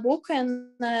it in a book, and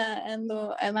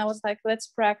I was like, let's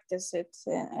practice it.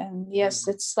 And yes,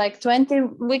 it's like 20.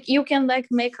 You can like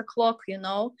make a clock, you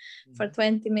know, for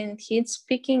 20 minutes he's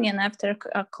speaking, and after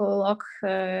a clock,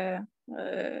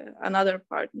 another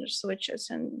partner switches,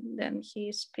 and then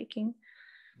he's speaking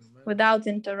without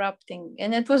interrupting.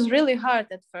 And it was really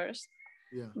hard at first.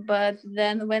 Yeah. But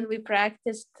then when we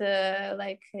practiced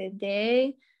like a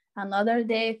day, another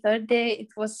day, third day, it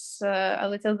was a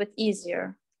little bit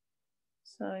easier.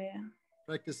 So yeah.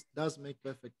 Practice does make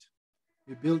perfect.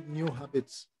 You build new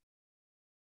habits.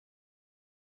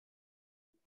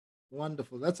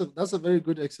 Wonderful. That's a very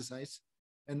good exercise.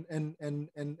 And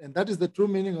that is the true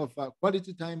meaning of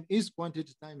quality time is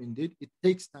quantity time indeed. It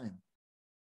takes time.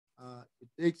 It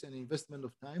takes an investment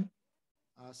of time.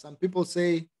 Some people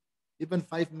say even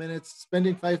 5 minutes,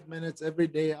 spending 5 minutes every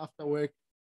day after work.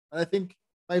 I think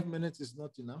 5 minutes is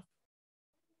not enough.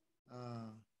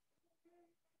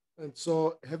 And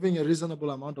so having a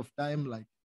reasonable amount of time, like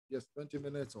just 20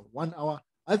 minutes or 1 hour,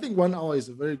 I think 1 hour is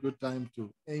a very good time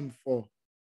to aim for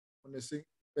on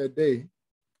per day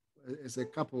as a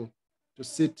couple to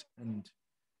sit and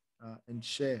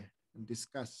share and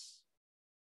discuss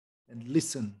and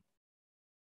listen.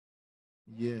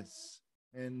 Yes.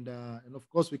 And of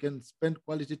course, we can spend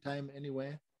quality time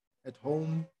anywhere, at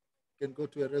home, can go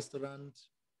to a restaurant,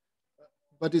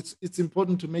 but it's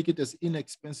important to make it as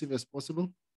inexpensive as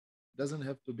possible. It doesn't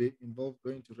have to be involved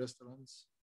going to restaurants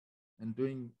and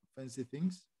doing fancy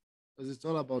things, because it's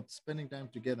all about spending time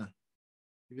together.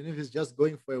 Even if it's just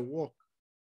going for a walk,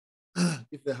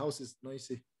 if the house is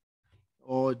noisy,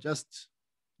 or just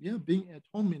being at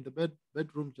home in the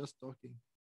bedroom just talking.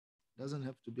 It doesn't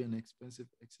have to be an expensive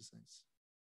exercise.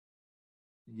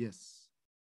 Yes.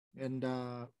 And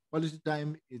quality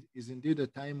time is indeed a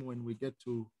time when we get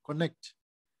to connect.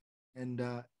 And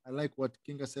I like what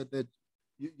Kinga said, that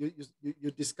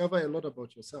you discover a lot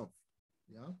about yourself.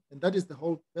 Yeah. And that is the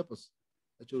whole purpose,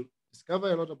 that you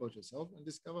discover a lot about yourself and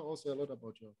discover also a lot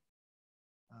about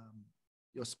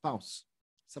your spouse.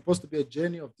 It's supposed to be a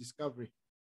journey of discovery.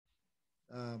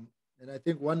 And I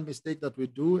think one mistake that we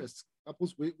do as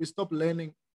couples, we stop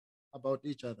learning about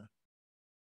each other.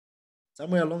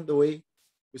 Somewhere along the way,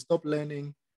 we stop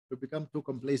learning, we become too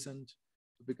complacent,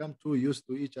 we become too used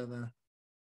to each other,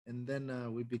 and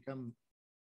then we become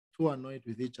too annoyed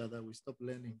with each other. We stop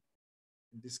learning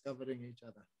and discovering each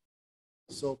other.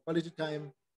 So quality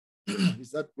time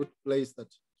is that good place that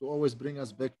to always bring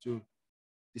us back to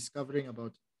discovering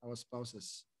about our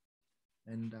spouses.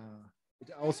 And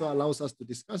it also allows us to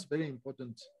discuss very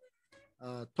important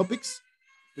topics,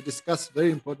 to discuss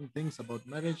very important things about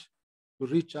marriage, to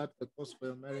rechart the course for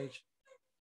your marriage,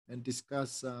 and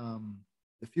discuss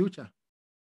the future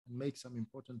and make some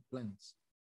important plans.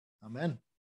 Amen.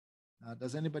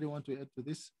 Does anybody want to add to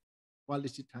this?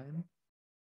 Quality time.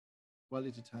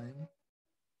 Quality time.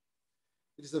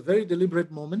 It is a very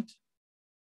deliberate moment,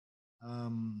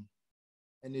 and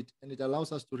it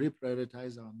allows us to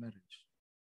reprioritize our marriage.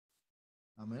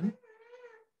 Amen.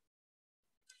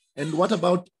 And what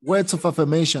about words of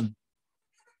affirmation?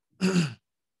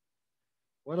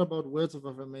 What about words of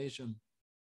affirmation?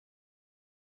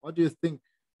 What do you think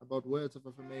about words of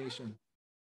affirmation?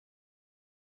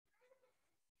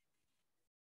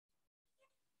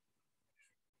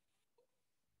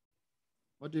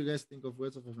 What do you guys think of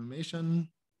words of affirmation?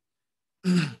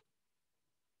 All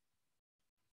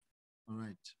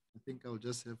right. I think I'll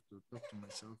just have to talk to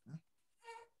myself. Huh?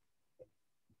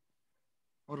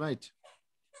 All right.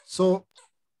 So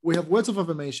we have words of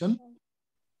affirmation,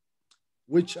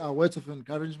 which are words of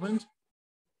encouragement,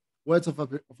 words of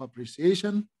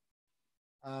appreciation,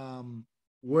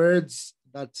 words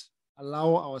that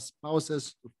allow our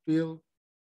spouses to feel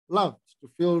loved, to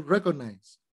feel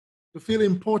recognized, to feel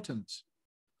important.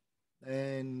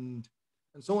 And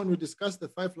so when we discuss the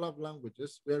 5 love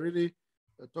languages, we're really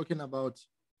talking about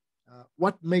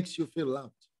what makes you feel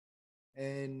loved.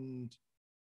 And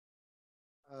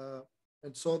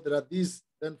so there are these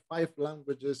then 5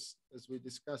 languages as we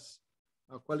discuss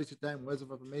quality time, words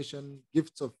of affirmation,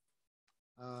 gifts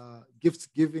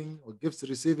giving or gifts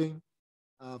receiving,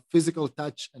 physical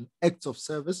touch, and acts of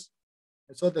service.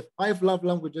 And so the 5 love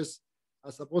languages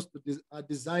are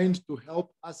designed to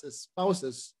help us as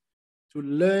spouses to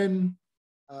learn,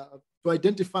 to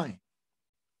identify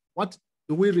what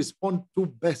do we respond to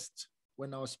best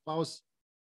when our spouse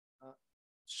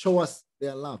show us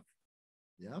their love.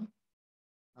 Yeah.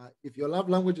 If your love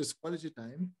language is quality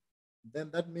time, then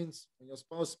that means when your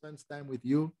spouse spends time with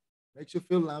you, makes you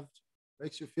feel loved,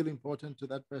 makes you feel important to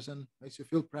that person, makes you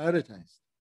feel prioritized.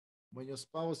 When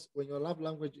your love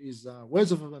language is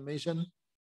words of affirmation,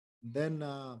 then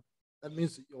that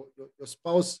means your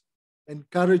spouse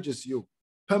encourages you,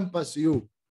 pampers you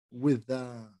with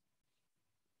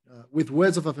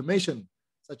words of affirmation,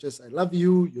 such as, I love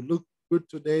you, you look good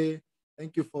today,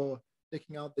 thank you for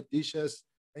taking out the dishes,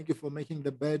 thank you for making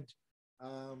the bed,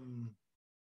 and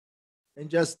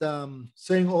just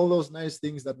saying all those nice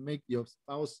things that make your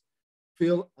spouse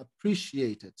feel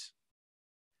appreciated.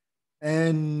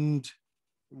 And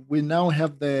we now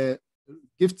have the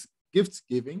gifts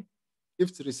giving,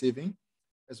 gifts receiving,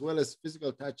 as well as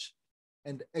physical touch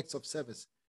and acts of service.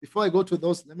 Before I go to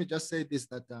those, let me just say this,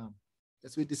 that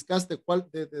as we discussed the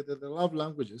love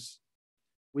languages,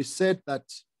 we said that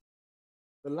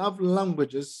the love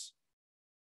languages,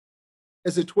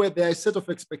 as it were, they are a set of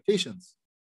expectations.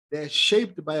 They're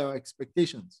shaped by our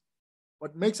expectations.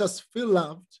 What makes us feel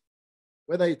loved,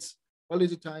 whether it's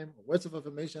quality time or words of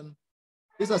affirmation,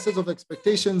 these are sets of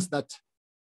expectations that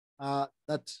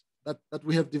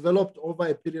we have developed over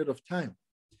a period of time,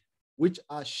 which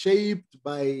are shaped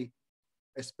by,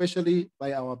 especially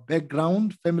by our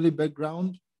background, family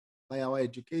background, by our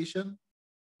education,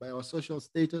 by our social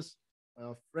status, by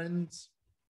our friends,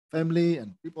 family,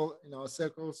 and people in our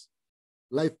circles,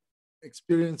 life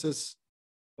experiences,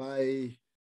 by,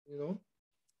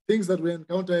 things that we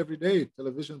encounter every day,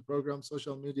 television programs,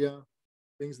 social media,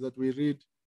 things that we read,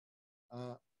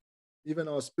 even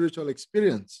our spiritual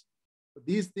experience. But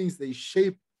these things, they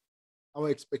shape our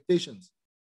expectations.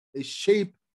 They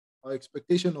shape our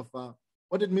expectation of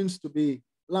what it means to be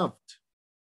loved,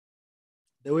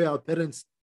 the way our parents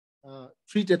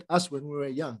treated us when we were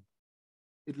young.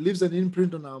 It leaves an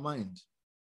imprint on our mind,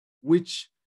 which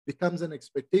becomes an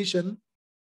expectation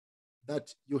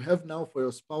that you have now for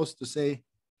your spouse to say,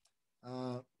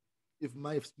 if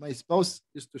my spouse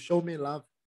is to show me love,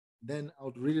 then I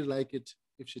would really like it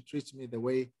if she treats me the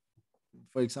way,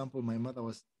 for example, my mother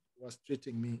was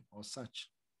treating me or such.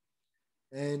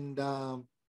 And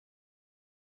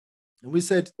we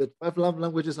said that 5 love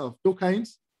languages are of 2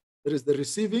 kinds. There is the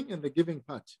receiving and the giving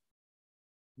part,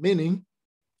 meaning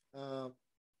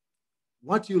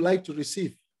what you like to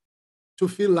receive to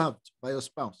feel loved by your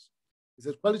spouse. Is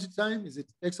it quality time? Is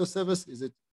it acts of service? Is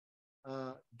it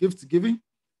gifts giving?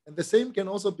 And the same can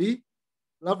also be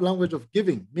love language of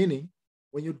giving, meaning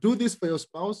when you do this for your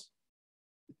spouse,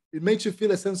 it makes you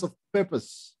feel a sense of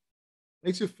purpose,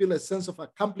 makes you feel a sense of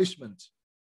accomplishment,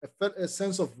 a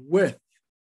sense of worth,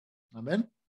 amen,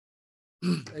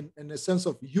 and a sense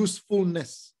of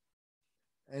usefulness.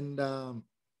 And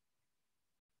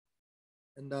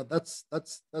that's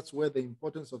where the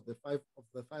importance of the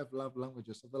five love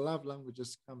languages, of the love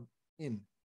languages, come in.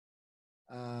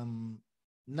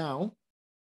 Now,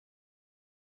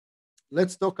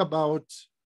 let's talk about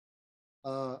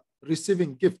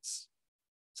receiving gifts.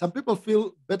 Some people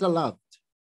feel better loved,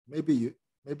 maybe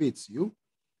it's you,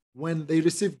 when they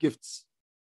receive gifts.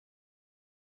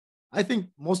 I think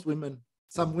most women,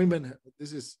 some women,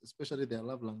 this is especially their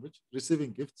love language,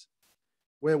 receiving gifts,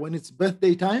 where when it's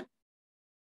birthday time,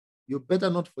 you better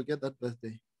not forget that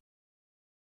birthday.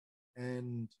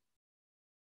 And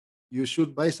you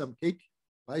should buy some cake,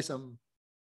 buy some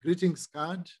greetings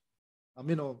card,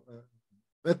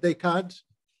 birthday card,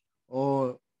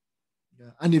 or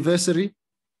anniversary.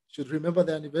 Should remember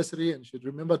the anniversary and should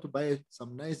remember to buy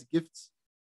some nice gifts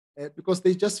because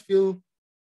they just feel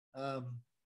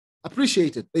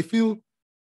appreciated. They feel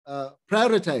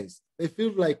prioritized. They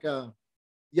feel like,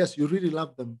 yes, you really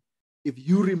love them if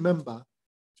you remember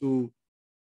to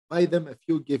buy them a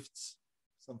few gifts,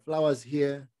 some flowers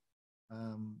here.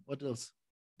 What else?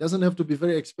 Doesn't have to be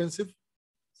very expensive.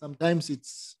 Sometimes it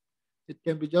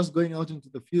can be just going out into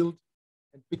the field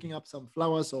and picking up some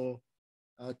flowers, or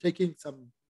taking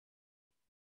some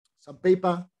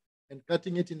paper and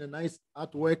cutting it in a nice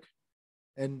artwork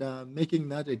and making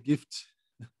that a gift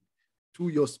to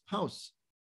your spouse.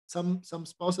 Some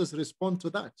spouses respond to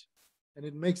that, and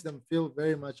it makes them feel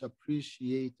very much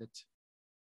appreciated.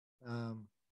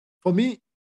 For me,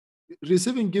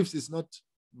 receiving gifts is not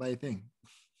my thing.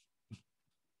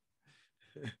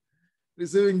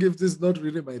 Receiving gifts is not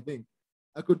really my thing.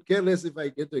 I could care less if I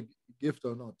get a gift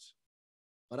or not.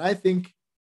 But I think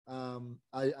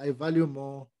I value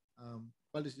more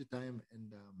quality time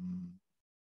and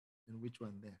which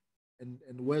one there,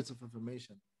 and words of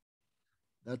affirmation.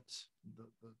 That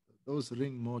those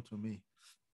ring more to me.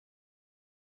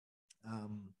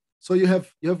 So you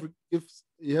have gifts,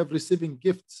 you have receiving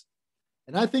gifts,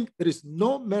 and I think there is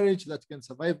no marriage that can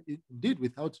survive indeed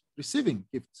without receiving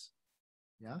gifts.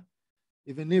 Yeah,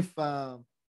 even if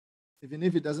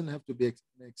it doesn't have to be an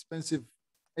expensive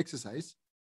exercise,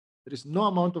 there is no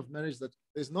marriage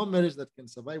that can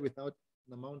survive without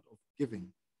an amount of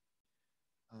giving.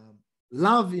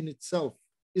 love in itself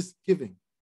is giving.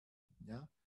 Yeah,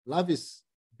 love is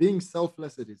being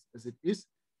selfless. As it is.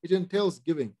 It entails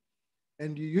giving,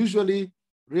 and you usually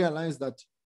realize that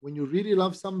when you really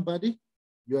love somebody,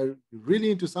 you're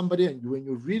really into somebody, and when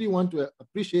you really want to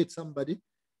appreciate somebody,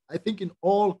 I think in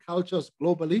all cultures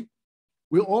globally,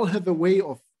 we all have a way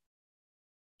of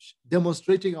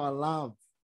demonstrating our love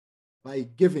by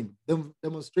giving,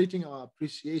 demonstrating our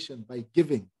appreciation by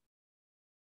giving.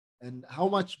 And how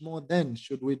much more then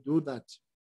should we do that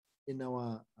in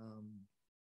our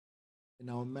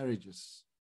marriages?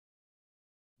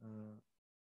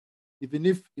 Even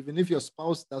if your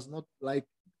spouse does not like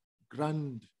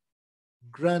grand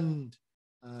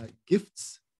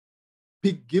gifts,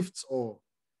 big gifts, or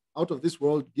out of this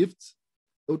world gifts,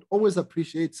 they would always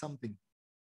appreciate something.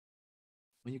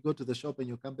 When you go to the shop and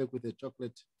you come back with a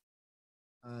chocolate,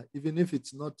 even if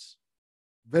it's not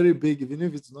very big, even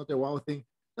if it's not a wow thing,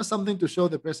 just something to show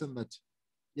the person that,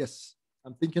 yes,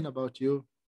 I'm thinking about you,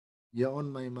 you're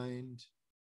on my mind,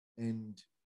 and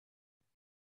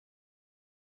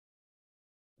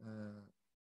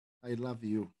I love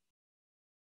you.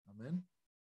 Amen.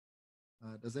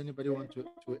 Does anybody want to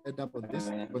add up on this,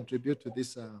 contribute to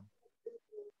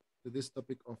this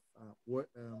topic of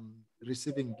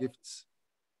receiving gifts?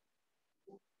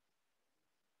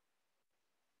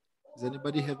 Is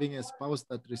anybody having a spouse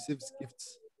that receives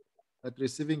gifts? That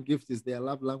receiving gifts is their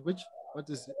love language?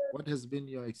 What has been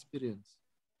your experience?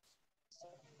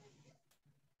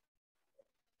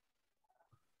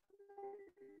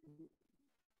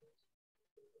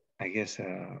 I guess,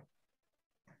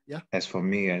 yeah. As for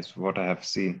me, as what I have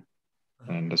seen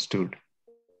and understood,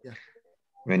 yeah.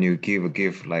 When you give a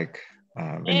gift, like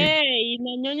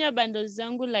inanyonya bundles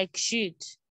zangu like shit.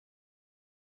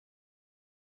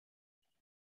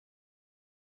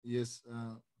 Yes,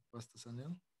 Pastor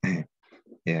Sanel.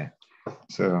 Yeah.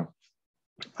 So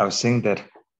I was saying that,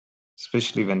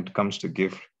 especially when it comes to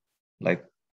gift, like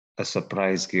a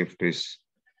surprise gift is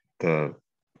the,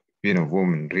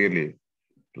 women really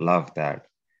love that.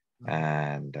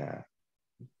 And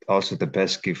also the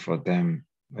best gift for them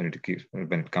when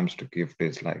it comes to gift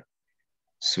is like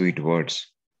sweet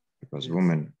words, because yes.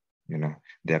 Women,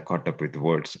 they are caught up with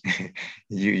words.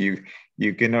 you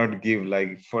cannot give,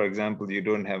 like, for example, you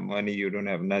don't have money, you don't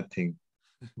have nothing,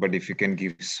 but if you can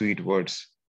give sweet words,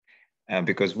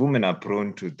 because women are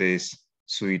prone to this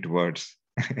sweet words.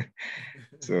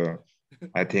 So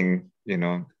I think,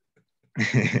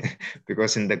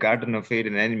 because in the Garden of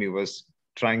Eden, an enemy was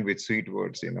trying with sweet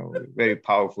words, very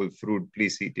powerful fruit,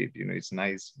 please eat it, it's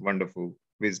nice, wonderful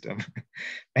wisdom.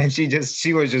 And she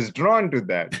was just drawn to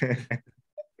that.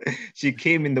 She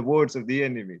came in the words of the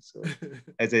enemy. So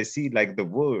as I see, like the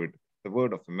word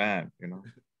of a man,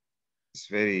 it's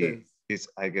very, it's,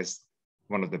 I guess,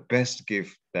 one of the best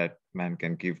gifts that man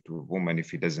can give to a woman if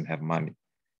he doesn't have money.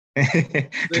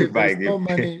 To buy a gift. No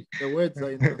money, the words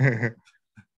are enough.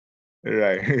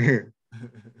 Right.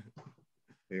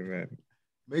 Amen.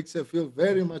 Makes her feel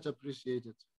very much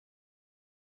appreciated.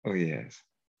 Oh, yes.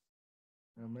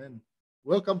 Amen.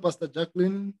 Welcome, Pastor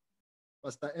Jacqueline,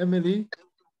 Pastor Emily.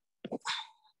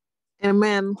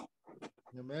 Amen.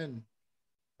 Amen.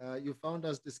 You found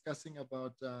us discussing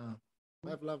about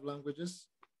 5 love languages.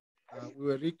 We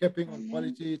were recapping on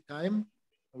quality time.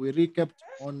 We recapped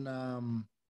on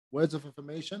words of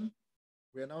affirmation.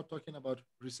 We are now talking about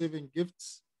receiving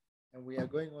gifts, and we are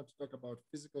going on to talk about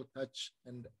physical touch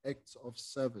and acts of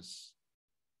service.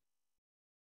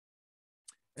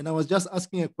 And I was just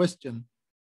asking a question.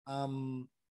 I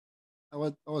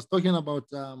was talking about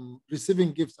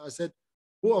receiving gifts. I said,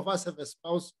 who of us have a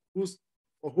spouse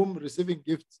for whom receiving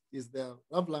gifts is their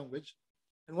love language?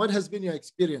 And what has been your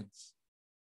experience?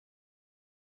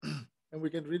 And we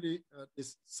can really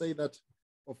say that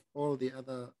of all the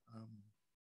other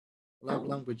love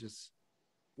languages.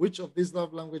 Which of these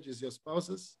love languages is your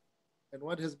spouse's? And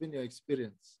what has been your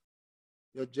experience?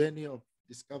 Your journey of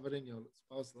discovering your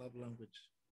spouse's love language?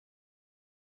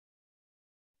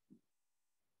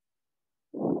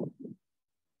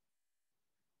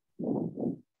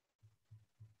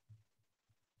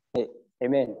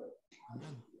 Amen.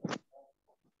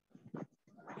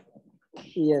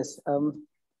 Yes.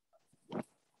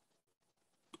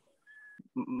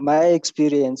 My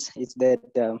experience is that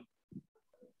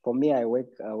for me, I work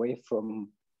away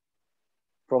from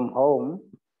home.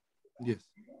 Yes.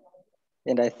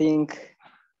 And I think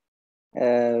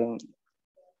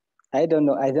I don't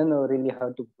know really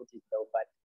how to put it though, but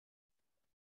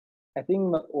I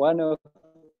think one of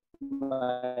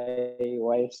my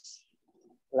wife's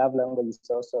love language is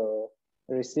also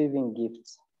receiving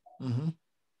gifts. Mm-hmm.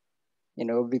 you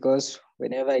know, because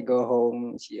whenever I go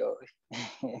home, she's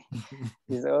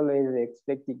always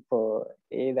expecting for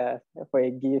either for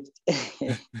a gift,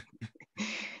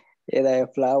 either a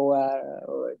flower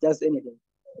or just anything.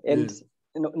 And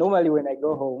normally when I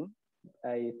go home,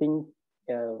 I think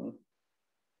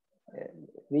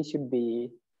this should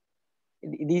be,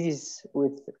 this is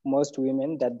with most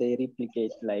women that they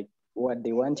replicate, like what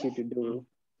they want you to do,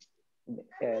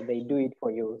 they do it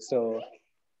for you. So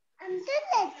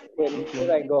when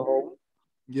I go home,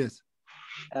 yes,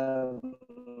 I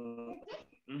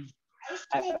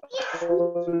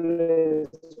always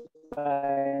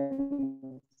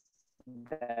find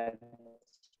that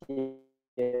she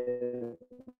has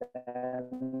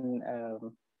done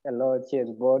a lot. She has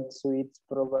bought sweets,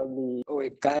 probably. Oh,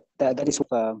 that is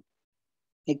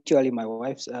actually my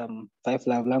wife's 5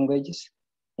 love languages,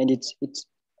 and it's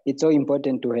so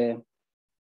important to her.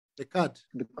 The card.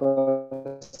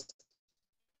 Because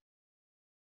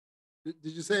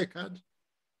did you say a card?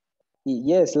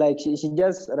 Yes, like she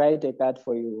just write a card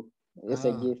for you as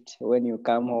a gift. When you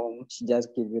come home, she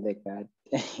just give you the card.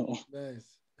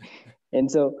 Nice. And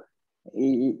so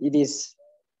it is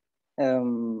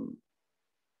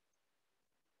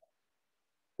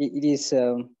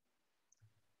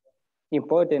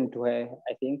important to her,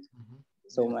 I think,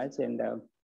 so much. And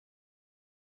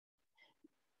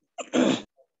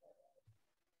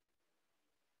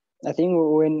I think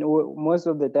when most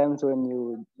of the times when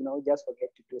you just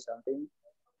forget to do something,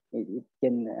 it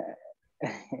can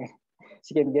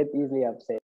she can get easily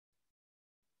upset.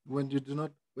 When you do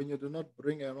not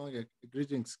bring along a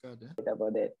greetings card,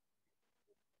 about that.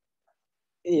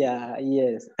 Yeah.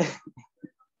 Yes.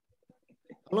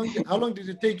 How long did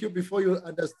it take you before you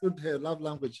understood her love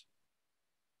language?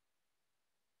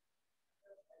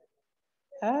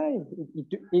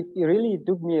 It really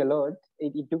took me a lot.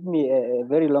 It took me a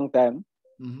very long time.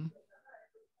 Mm-hmm.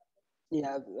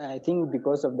 Yeah, I think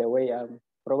because of the way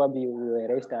probably we were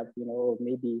raised up,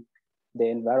 maybe the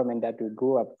environment that we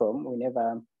grew up from, we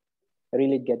never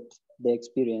really get the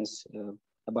experience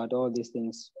about all these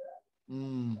things.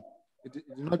 It did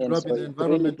not grow up in the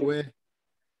environment where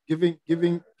giving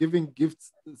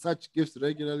gifts, such gifts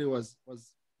regularly was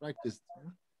practiced.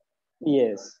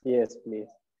 Yes, please.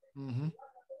 Mm-hmm.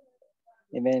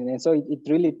 And so it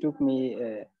really took me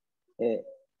a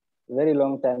very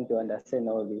long time to understand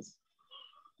all this.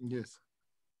 Yes.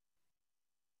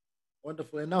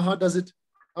 Wonderful. And now how does it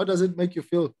make you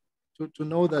feel to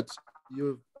know that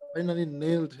you've finally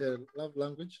nailed her love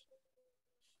language?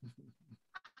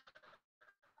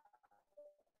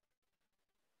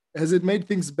 Has it made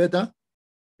things better?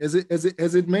 Has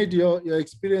it made your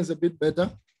experience a bit better?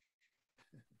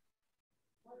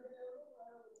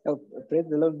 Oh, praise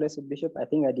the Lord, blessed Bishop. I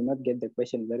think I did not get the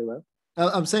question very well.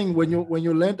 I'm saying when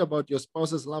you learned about your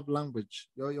spouse's love language,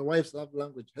 your wife's love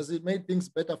language, has it made things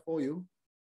better for you?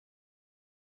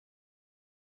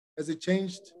 Has it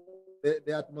changed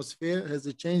the atmosphere? Has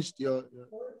it changed your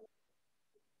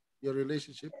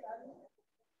relationship?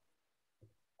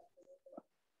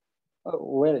 Oh,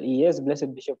 well, yes,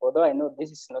 blessed Bishop. Although I know this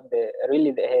is not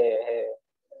really the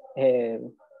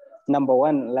number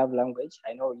one love language.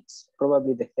 I know it's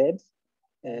probably the third,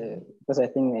 because I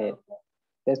think the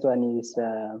first one is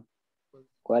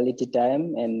quality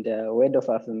time and word of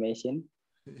affirmation.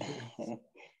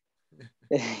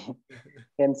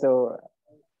 And so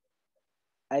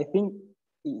I think,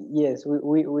 yes,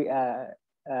 we are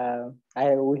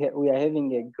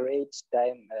having a great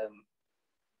time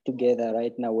together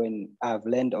right now when I've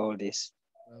learned all this.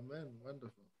 Amen.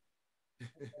 Wonderful.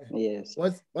 Yes.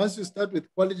 Once you start with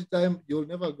quality time, you'll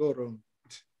never go wrong.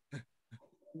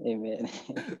 Amen.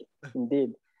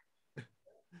 Indeed.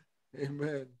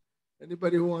 Amen.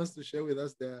 Anybody who wants to share with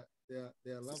us their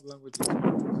love languages?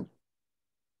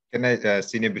 Can I,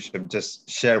 Senior Bishop, just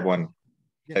share one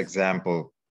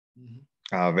example?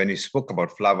 Mm-hmm. When you spoke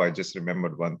about flower, I just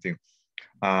remembered one thing.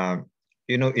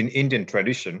 In Indian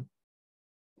tradition,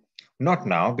 not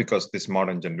now, because this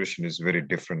modern generation is very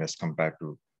different as compared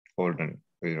to old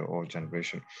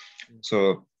generation.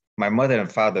 So my mother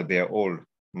and father, they are old.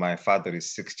 My father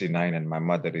is 69 and my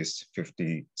mother is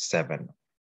 57.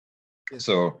 Yes.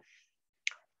 So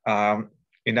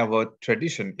in our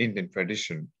tradition, Indian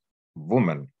tradition,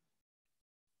 woman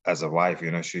as a wife,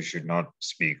 she should not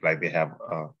speak. Like they have,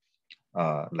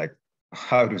 like,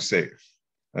 how to say,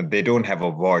 they don't have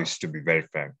a voice, to be very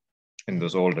frank, in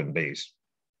those olden days.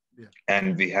 Yeah.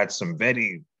 And we had some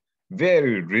very,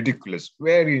 very ridiculous,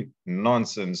 very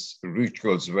nonsense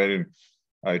rituals wherein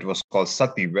it was called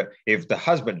sati, where if the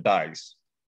husband dies,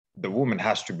 the woman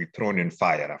has to be thrown in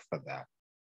fire after that.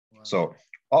 Wow. So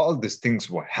all these things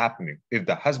were happening. If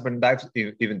the husband dies,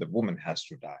 even the woman has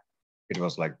to die. It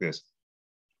was like this.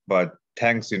 But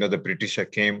thanks, the Britisher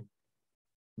came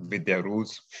with their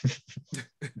rules.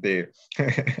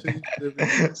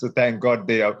 So thank God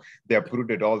they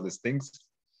uprooted all these things.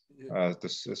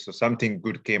 So something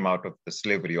good came out of the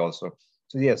slavery also.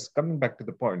 So yes, coming back to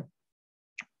the point.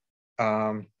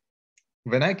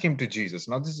 When I came to Jesus,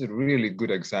 now this is a really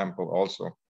good example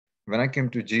also. When I came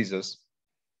to Jesus,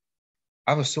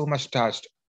 I was so much touched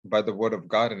by the word of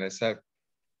God. And I said,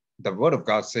 the word of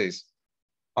God says,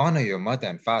 honor your mother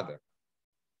and father.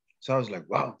 So I was like,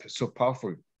 wow, that's so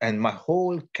powerful. And my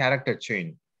whole character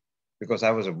changed because I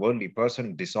was a worldly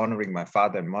person, dishonoring my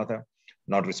father and mother,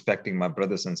 not respecting my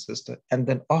brothers and sisters. And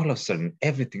then all of a sudden,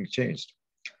 everything changed.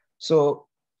 So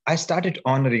I started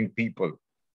honoring people.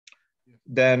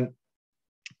 Then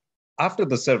after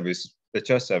the service, the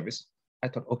church service, I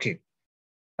thought, okay,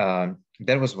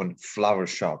 there was one flower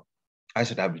shop. I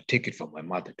said, I will take it for my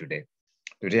mother today.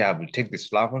 Today, I will take this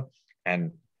flower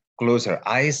and close her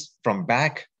eyes from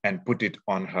back and put it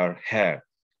on her hair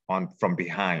from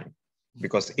behind.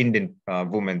 Because Indian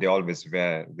women, they always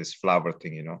wear this flower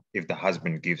thing, if the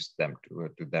husband gives them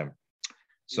to them.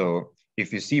 So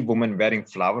if you see women wearing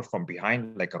flower from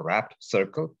behind, like a wrapped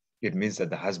circle, it means that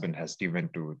the husband has given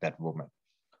to that woman.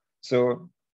 So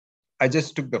I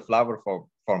just took the flower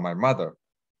for my mother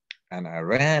and I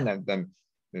ran and then,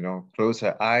 closed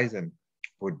her eyes and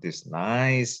put this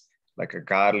nice, like a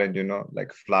garland,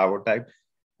 like flower type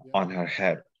on her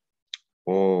head.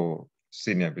 Oh,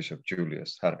 Senior Bishop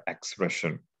Julius, her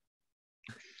expression.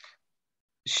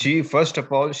 First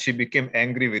of all, she became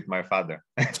angry with my father.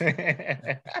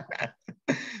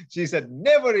 She said,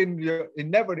 never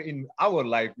in our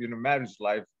life, marriage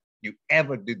life, you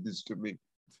ever did this to me.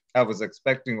 I was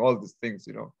expecting all these things,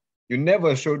 You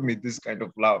never showed me this kind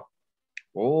of love.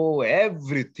 Oh,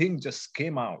 everything just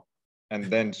came out. And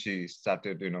then she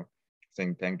started,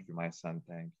 saying, thank you, my son,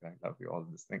 thank you, I love you, all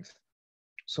these things.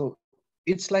 So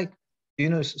it's like,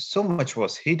 so much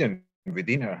was hidden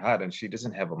within her heart and she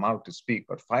doesn't have a mouth to speak,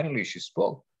 but finally she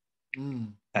spoke.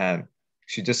 And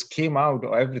she just came out,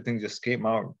 everything just came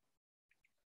out.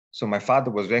 So my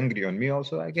father was angry on me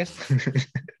also, I guess,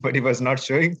 but he was not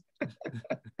showing.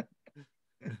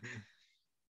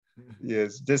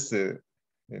 Yes, just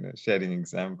sharing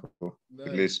example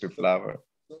relates to flower.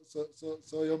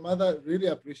 So your mother really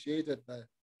appreciated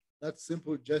that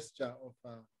simple gesture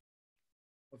of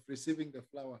receiving the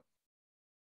flower.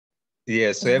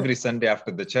 Yeah, so every Sunday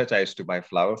after the church, I used to buy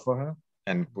flower for her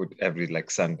and put every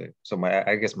Sunday. So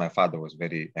I guess my father was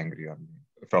very angry on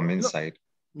me from inside.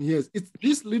 Yes, it's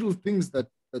these little things that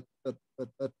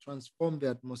transform the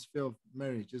atmosphere of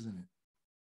marriage, isn't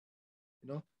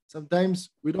it? Sometimes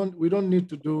we don't need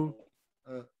to do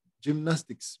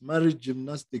gymnastics, marriage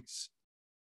gymnastics,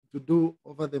 to do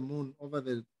over the moon, over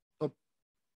the top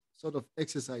sort of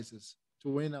exercises to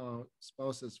win our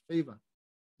spouse's favor.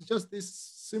 It's just this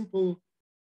simple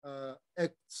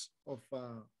acts of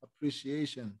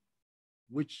appreciation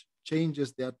which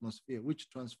changes the atmosphere, which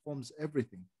transforms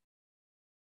everything.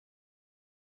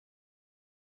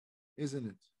 Isn't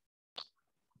it?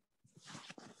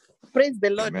 Praise the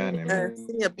Lord, amen.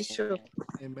 Senior Bishop.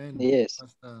 Amen. Yes.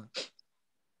 Pastor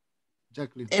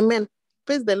Jacqueline. Amen.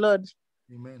 Praise the Lord.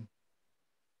 Amen.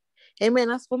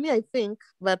 Amen. As for me, I think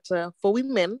that for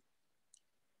women,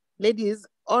 ladies,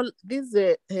 all these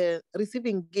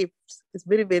receiving gifts is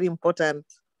very, very important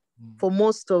for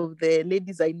most of the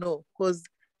ladies I know, because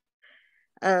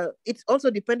it's also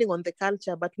depending on the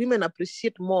culture, but women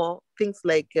appreciate more things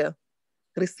like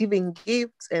receiving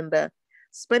gifts and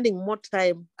spending more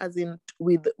time as in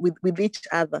with each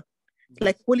other,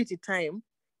 like quality time.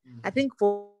 I think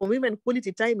for women,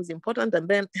 quality time is important. And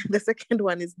then the second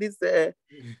one is this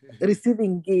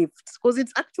receiving gifts, because it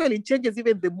actually changes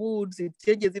even the moods, it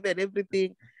changes even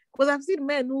everything. Because I've seen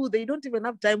men who they don't even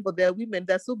have time for their women,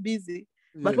 they're so busy.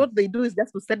 But what they do is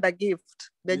just to send a gift.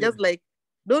 They're just like,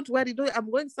 don't worry, I'm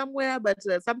going somewhere, but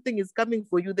something is coming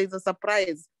for you. There's a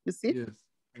surprise, you see? Yes.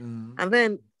 And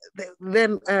then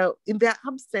in their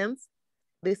absence,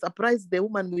 they surprise the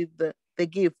woman with the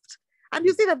gift. And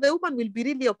you see that the woman will be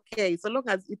really okay, so long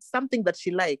as it's something that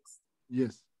she likes.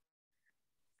 Yes.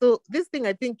 So this thing,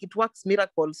 I think it works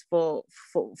miracles for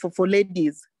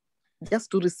ladies, just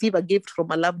to receive a gift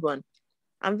from a loved one.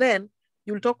 And then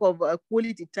you'll talk of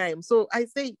quality time. So I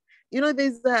say,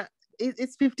 there's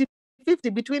it's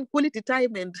 50-50 between quality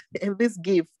time and these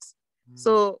gifts.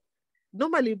 So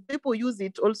normally people use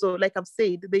it also, like I've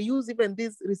said, they use even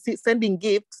this sending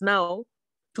gifts now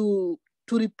to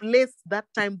replace that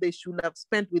time they should have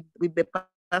spent with the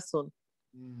person.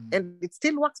 And it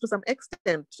still works to some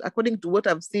extent, according to what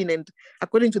I've seen and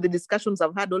according to the discussions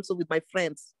I've had also with my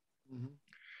friends.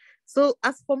 So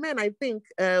as for men, I think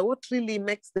what really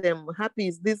makes them happy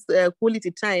is this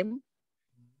quality time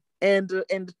and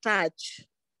touch.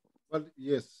 Well,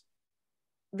 yes.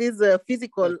 This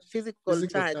physical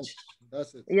touch.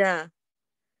 That's it. Yeah.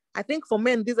 I think for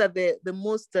men, these are the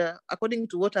most, according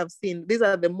to what I've seen, these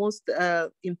are the most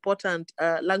important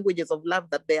languages of love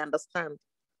that they understand.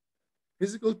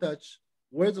 Physical touch,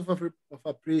 words of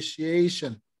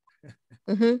appreciation,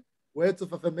 words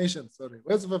of affirmation,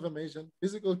 words of affirmation,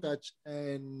 physical touch,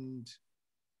 and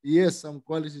yes, some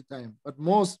quality time, but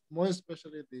more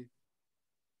especially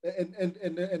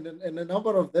and a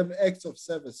number of them acts of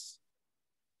service.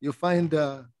 You find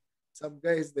some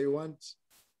guys, they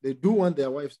do want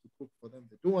their wives to cook for them.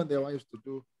 They do want their wives to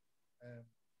do,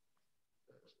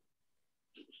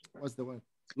 what's the word?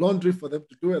 Laundry for them,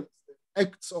 to do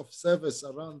acts of service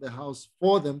around the house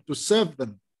for them, to serve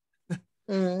them.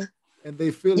 And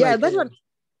they feel like that one,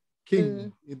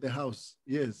 king in the house.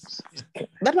 Yes.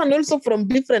 That one also from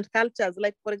different cultures.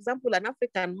 Like, for example, an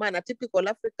African man, a typical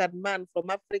African man from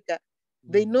Africa,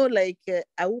 they know like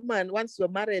a woman, once you're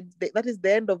married, that is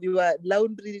the end of your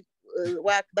laundry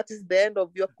work. That is the end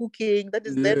of your cooking. That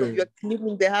is the end of your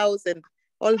cleaning the house and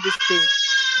all these things.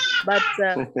 But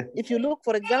if you look,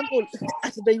 for example,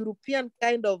 at the European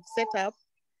kind of setup,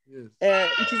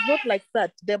 it is not like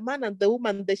that. The man and the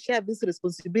woman, they share these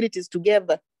responsibilities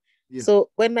together. So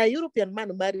when a European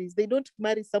man marries, they don't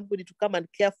marry somebody to come and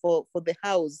care for the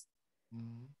house.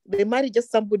 They marry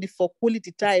just somebody for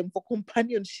quality time, for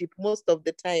companionship most of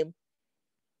the time.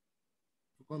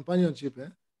 For companionship, eh?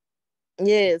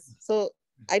 Yes. So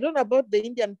I don't know about the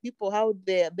Indian people, how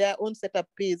their own setup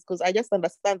is, because I just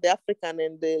understand the African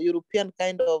and the European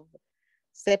kind of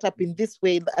setup in this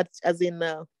way, that as in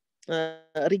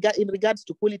in regards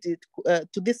to quality,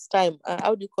 to this time,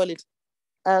 how do you call it?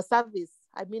 Service.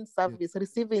 I mean service,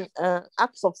 receiving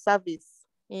acts of service.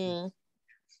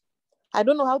 I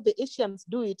don't know how the Asians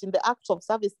do it in the acts of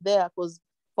service there, because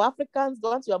for Africans,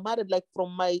 once you are married, like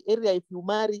from my area, if you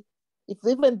marry, if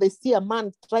even they see a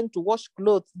man trying to wash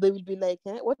clothes, they will be like,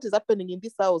 what is happening in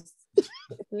this house?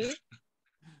 The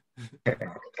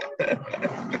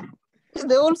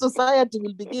whole society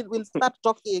will start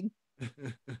talking.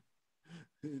 And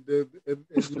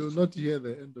you will not hear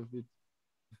the end of it.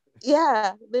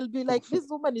 Yeah, they'll be like, this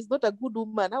woman is not a good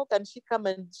woman. How can she come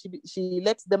and she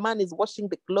lets the man is washing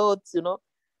the clothes, you know?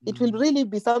 It will really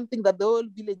be something that the whole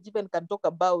village even can talk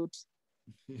about.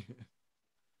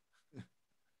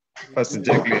 Pastor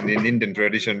Jacqueline, in Indian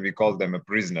tradition, we call them a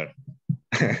prisoner.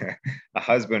 A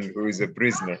husband who is a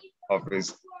prisoner of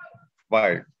his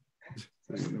wife.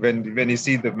 When you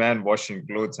see the man washing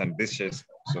clothes and dishes,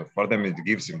 so for them it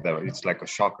gives him that, it's like a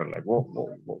shocker, like,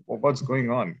 what's going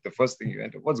on? The first thing you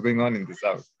enter, what's going on in this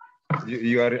house? Are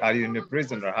you in a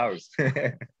prisoner house?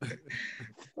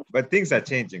 But things are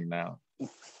changing now.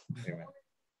 Amen.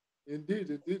 Indeed,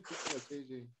 things are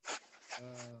changing.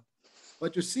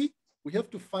 But you see, we have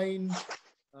to find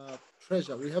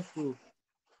treasure. We have to,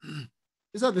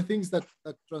 these are the things that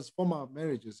transform our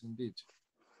marriages, indeed.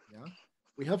 Yeah,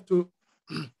 we have to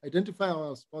identify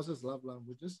our spouse's love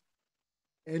languages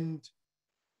and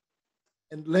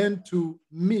learn to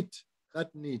meet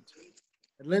that need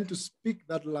and learn to speak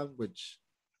that language.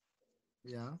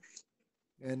 Yeah.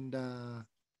 And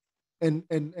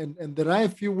there are a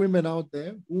few women out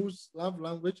there whose love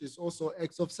language is also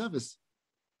acts of service.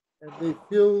 And they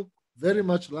feel very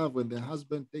much love when their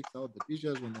husband takes out the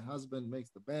dishes, when the husband makes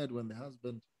the bed, when the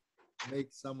husband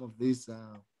makes some of these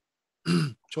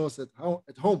chores at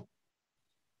home.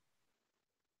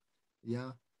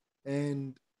 Yeah,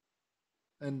 and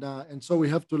so we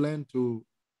have to learn to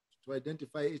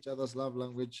identify each other's love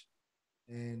language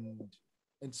and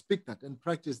speak that and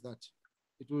practice that.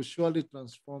 It will surely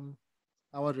transform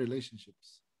our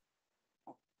relationships.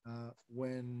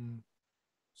 When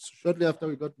shortly after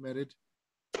we got married,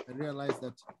 I realized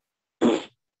that,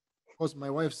 of course, my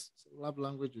wife's love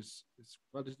language is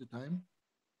quality time,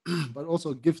 but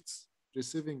also gifts,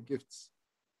 receiving gifts.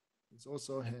 It's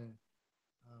also her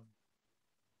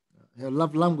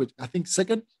love language. I think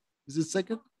second. Is it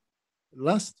second?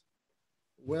 Last?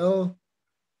 Well,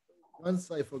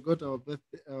 once I forgot our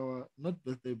birthday, not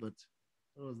birthday, but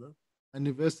what was that?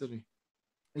 Anniversary.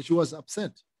 And she was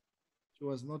upset. She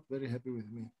was not very happy with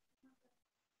me.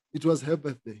 It was her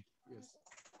birthday, yes.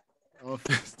 Our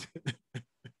first,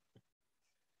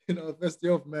 our first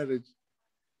year of marriage.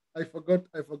 I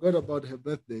forgot about her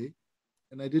birthday,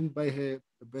 and I didn't buy her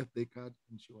a birthday card,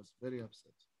 and she was very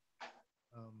upset.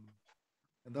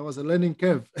 And that was a learning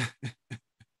curve.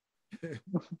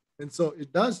 And so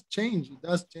it does change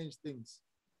things,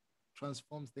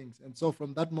 transforms things. And so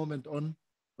from that moment on,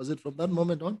 I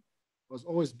was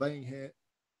always buying her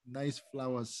nice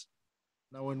flowers.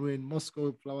 Now when we're in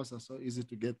Moscow, flowers are so easy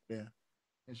to get there.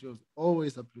 And she was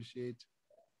always appreciate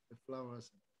the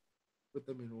flowers, put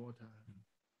them in water.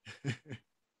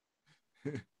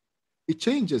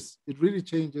 It really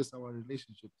changes our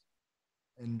relationships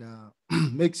and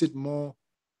makes it more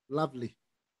lovely.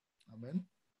 Amen.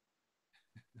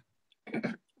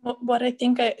 What I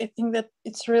think that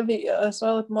it's really as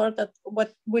well more that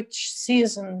which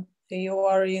season you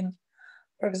are in.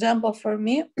 For example, for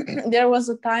me, there was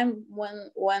a time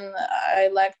when I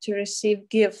like to receive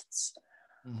gifts,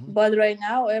 but right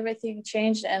now everything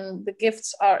changed and the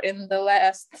gifts are in the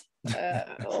last.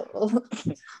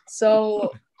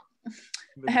 So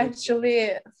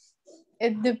actually,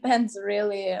 it depends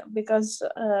really because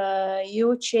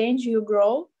you change, you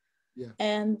grow. Yeah.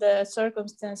 And the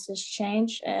circumstances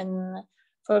change. And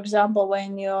for example,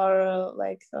 when you're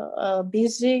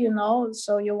busy,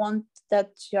 so you want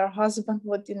that your husband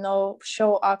would,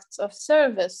 show acts of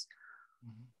service.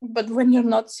 But when you're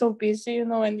not so busy,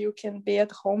 and you can be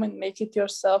at home and make it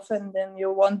yourself, and then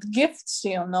you want gifts,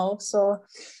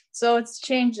 so it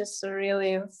changes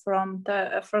really from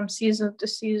season to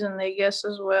season, I guess,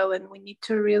 as well. And we need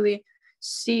to really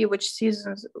see which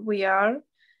seasons we are.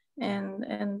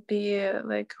 And be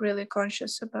really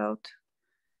conscious about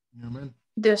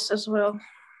this as well.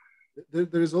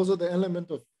 There is also the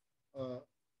element of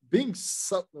being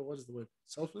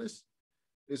selfless.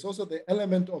 There's also the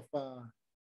element of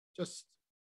just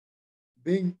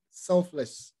being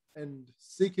selfless and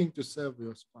seeking to serve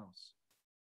your spouse.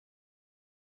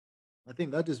 I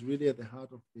think that is really at the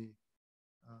heart of the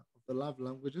love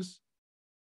languages,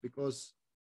 because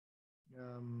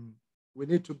we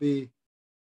need to be.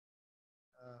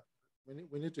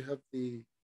 We need to have to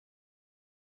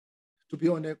be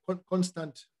on a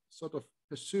constant sort of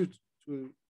pursuit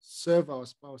to serve our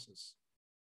spouses,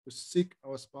 to seek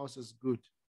our spouses' good,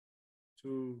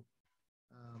 to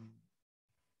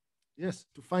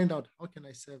to find out how can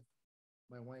I serve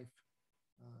my wife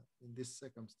in this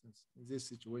circumstance, in this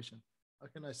situation. How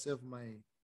can I serve my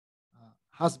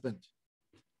husband?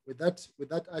 With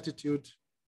that attitude,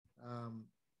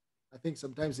 I think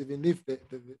sometimes even if the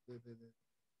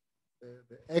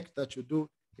act that you do,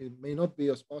 it may not be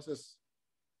your spouse's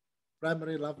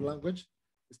primary love language,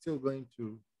 it's still going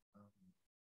to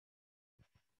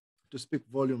speak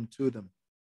volume to them.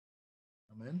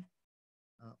 Amen.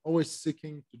 Always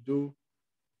seeking to do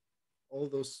all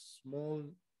those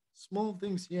small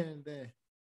things here and there.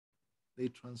 They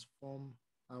transform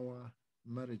our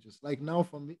marriages. Like now,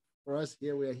 for us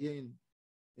here, we are here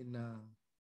in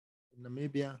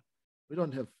Namibia. We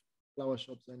don't have flower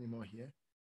shops anymore here.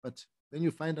 But then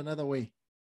you find another way.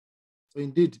 So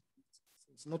indeed,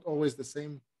 it's not always the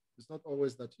same. It's not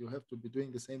always that you have to be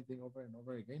doing the same thing over and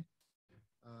over again.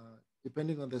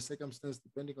 Depending on the circumstance,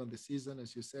 depending on the season,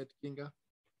 as you said, Kinga,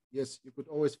 yes, you could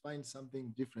always find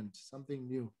something different, something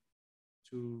new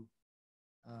to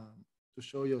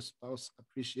show your spouse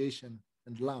appreciation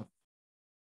and love,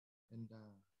 and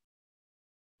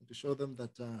to show them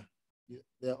that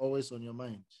they're always on your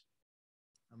mind.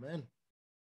 Amen.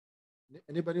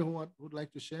 Anybody who would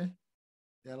like to share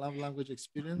their love language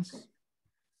experience?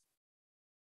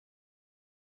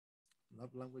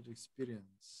 Love language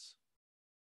experience.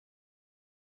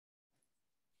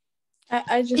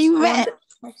 I just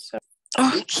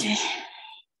okay.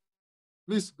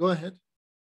 Please go ahead.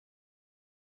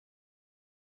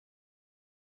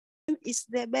 Is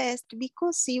the best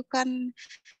because you can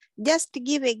just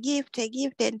give a gift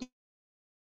and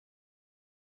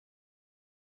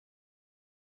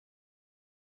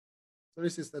sorry,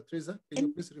 Sister Teresa, can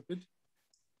you please repeat?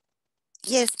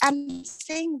 Yes, I'm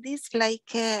saying this like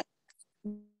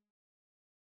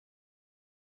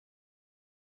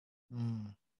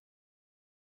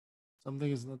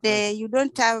something is not right. You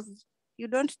don't have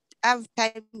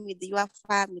time with your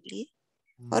family,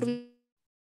 or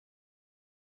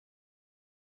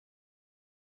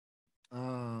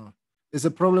there's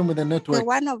a problem with the network.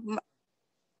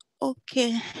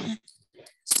 Okay.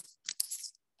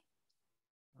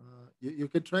 You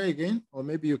can try again, or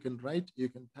maybe you can write, you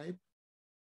can type.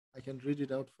 I can read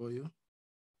it out for you.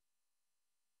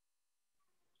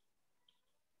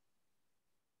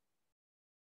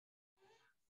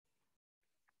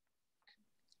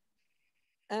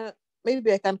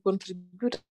 Maybe I can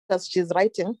contribute as she's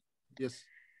writing. Yes.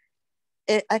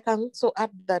 I can also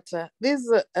add that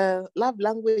these love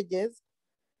languages,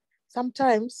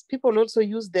 sometimes people also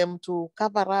use them to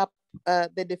cover up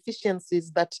the deficiencies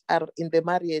that are in the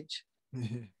marriage.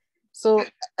 So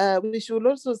we should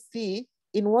also see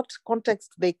in what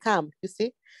context they come, you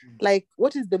see, like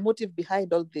what is the motive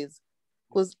behind all this?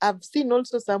 Because I've seen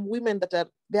also some women that are,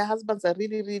 their husbands are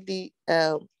really, really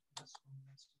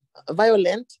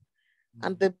violent,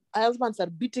 and the husbands are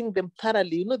beating them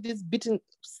thoroughly, you know, this beating,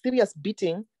 serious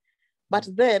beating. But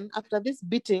then after this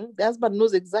beating, the husband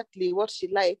knows exactly what she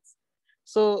likes.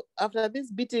 So after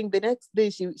this beating, the next day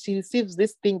she receives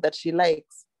this thing that she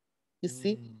likes, you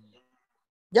see.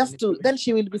 Just to, then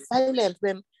she will be silent,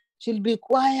 then she'll be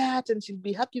quiet and she'll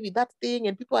be happy with that thing.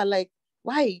 And people are like,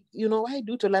 why, you know, why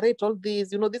do you tolerate all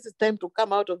this? You know, this is time to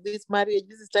come out of this marriage.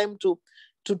 This is time to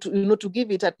you know, to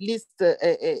give it at least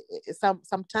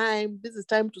some time. This is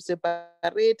time to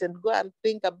separate and go and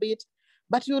think a bit.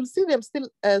 But you'll see them still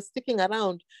sticking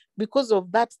around because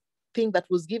of that thing that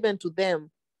was given to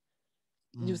them,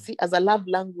 you see, as a love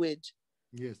language.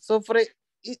 Yes. So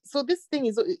so this thing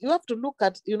is, you have to look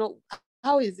at, you know,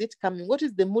 how is it coming? What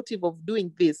is the motive of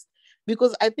doing this?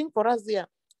 Because I think for us here,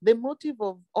 the motive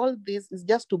of all this is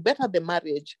just to better the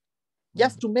marriage,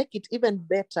 just to make it even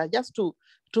better, just to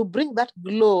bring that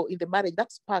glow in the marriage,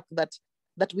 that spark that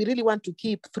we really want to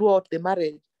keep throughout the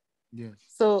marriage. Yes.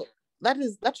 So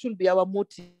that should be our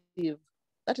motive.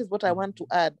 That is what I want to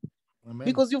add. Amen.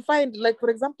 Because you find, like, for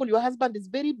example, your husband is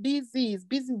very busy, he's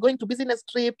busy going to business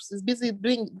trips, he's busy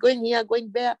going here,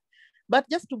 going there. But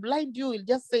just to blind you, he'll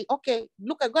just say, okay,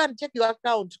 look, go and check your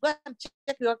account. Go and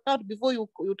check your account before you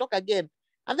talk again.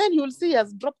 And then you'll see he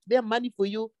has dropped their money for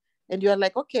you. And you're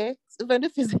like, okay, even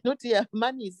if he's not here,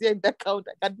 money is here in the account.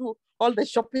 I can do all the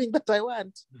shopping that I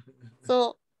want.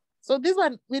 So this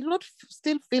one will not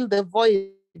still feel the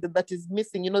void that is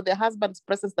missing, you know, the husband's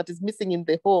presence that is missing in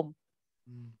the home.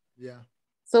 Yeah.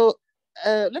 So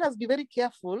let us be very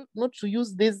careful not to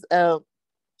use these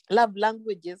love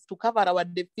languages to cover our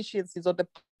deficiencies or the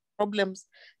problems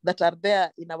that are there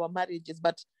in our marriages.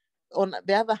 But on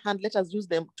the other hand, let us use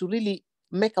them to really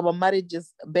make our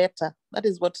marriages better. That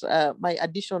is what my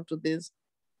addition to this.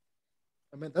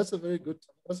 I mean, that's a very good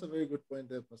point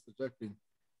there, Pastor Jacqueline.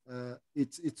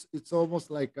 It's almost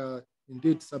like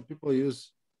indeed some people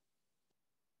use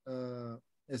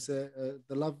as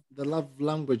the love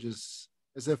languages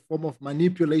as a form of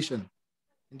manipulation.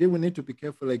 Indeed, we need to be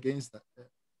careful against that,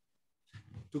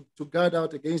 to guard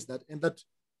out against that, and that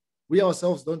we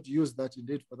ourselves don't use that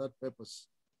indeed for that purpose.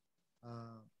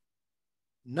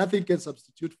 Nothing can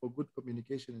substitute for good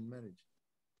communication in marriage.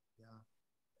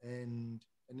 Yeah, and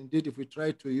indeed, if we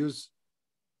try to use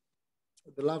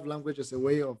the love language as a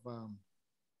way of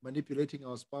manipulating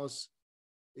our spouse,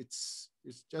 it's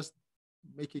just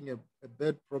making a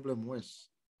bad problem worse,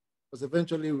 because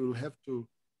eventually we will have to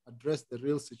address the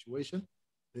real situation,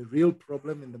 the real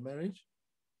problem in the marriage.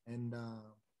 And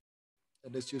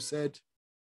as you said,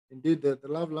 indeed, the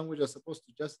love language are supposed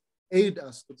to just aid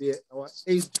us, to be our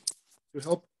aid to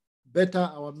help better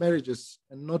our marriages,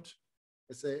 and not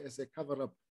as a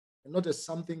cover-up, and not as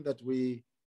something that we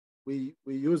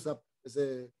use up as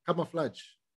a camouflage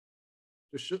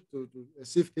to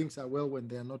see if things are well when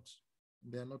they are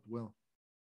not well.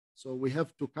 So we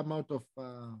have to come out of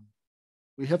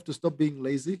we have to stop being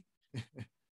lazy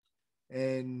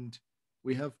and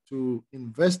we have to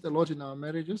invest a lot in our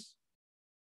marriages,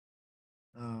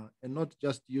 and not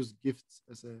just use gifts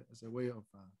as a way of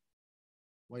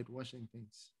whitewashing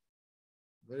things.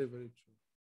 Very, very true.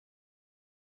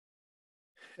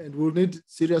 And we'll need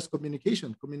serious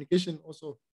communication. Communication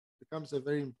also becomes a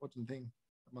very important thing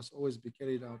that must always be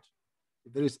carried out.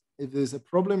 If there is a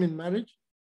problem in marriage,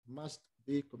 it must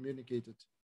be communicated.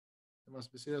 There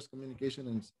must be serious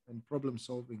communication and problem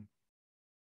solving,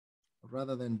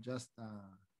 rather than just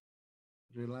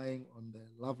relying on the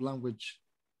love language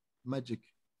magic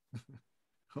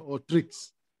or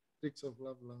tricks of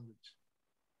love language.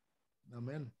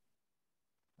 Amen.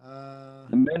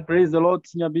 Amen. Praise the Lord,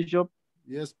 Senior Bishop.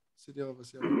 Yes, City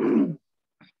Overseer.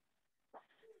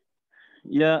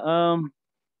 Yeah,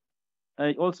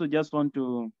 I also just want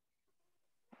to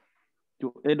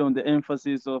add on the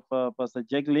emphasis of Pastor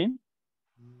Jacqueline,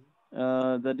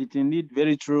 that it's indeed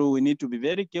very true. We need to be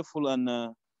very careful,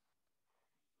 and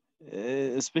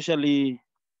especially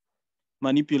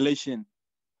manipulation.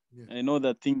 Yes. I know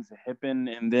that things happen,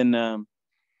 and then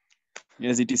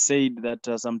as it is said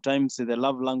that sometimes the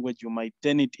love language, you might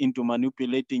turn it into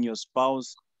manipulating your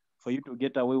spouse for you to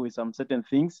get away with some certain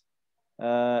things.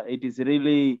 It is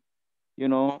really,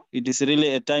 it is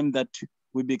really a time that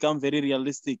we become very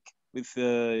realistic with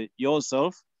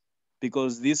yourself,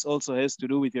 because this also has to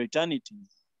do with your eternity.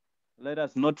 Let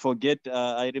us not forget,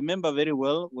 I remember very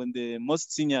well when the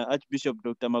most senior Archbishop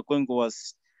Dr. Makwengo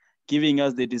was giving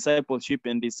us the discipleship,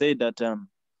 and he said that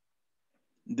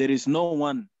there is no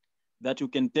one that you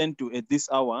can turn to at this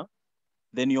hour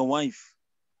than your wife.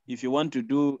 If you want to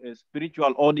do a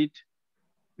spiritual audit,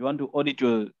 you want to audit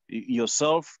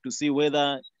yourself to see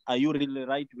whether are you really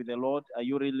right with the Lord? Are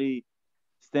you really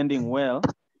standing well?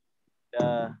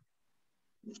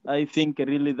 I think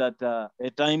really that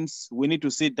at times we need to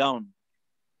sit down.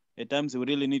 At times we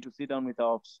really need to sit down with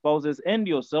our spouses and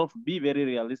yourself. Be very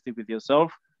realistic with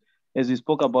yourself. As we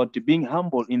spoke about being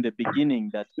humble in the beginning,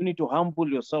 that you need to humble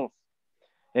yourself.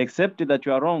 Accept that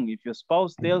you are wrong. If your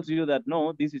spouse tells you that,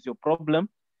 no, this is your problem,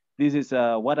 this is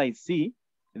what I see,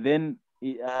 then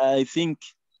I think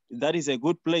that is a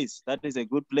good place. That is a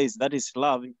good place. That is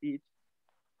love indeed,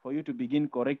 for you to begin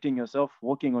correcting yourself,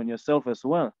 working on yourself as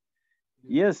well.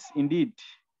 Yes, indeed.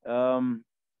 In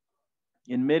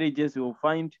marriages, you will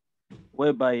find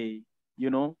whereby, you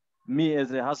know, me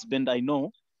as a husband, I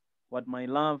know what my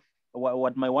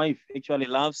wife actually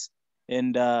loves.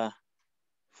 And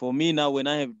for me now, when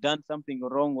I have done something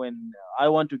wrong, when I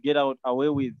want to get away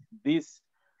with this,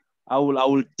 I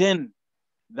will turn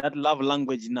that love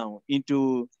language now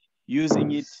into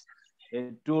using it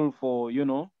a tool for, you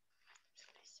know,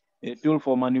 a tool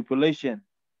for manipulation,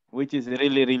 which is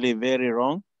really, really very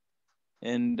wrong.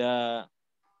 And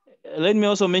let me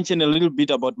also mention a little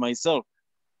bit about myself.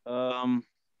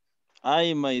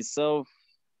 I myself,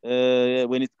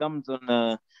 when it comes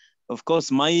on, of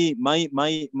course, my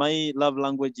love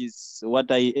language is what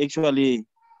I actually,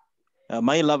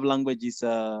 my love language is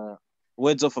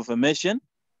words of affirmation.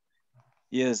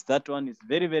 Yes, that one is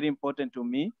very, very important to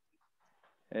me.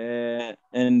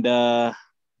 And the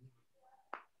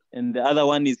other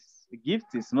one is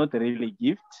gift. It's not really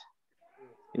gift.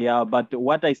 Yeah, but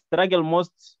what I struggle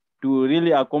most to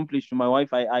really accomplish to my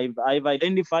wife, I've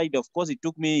identified. Of course, it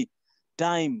took me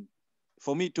time.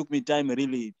 For me, it took me time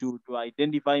really to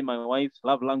identify my wife's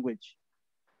love language.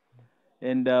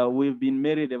 And we've been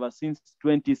married ever since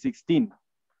 2016.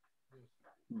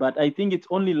 But I think it's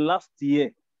only last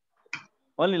year,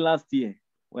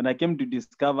 when I came to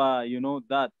discover, you know,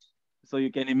 that. So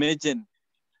you can imagine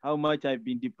how much I've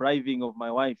been depriving of my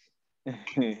wife.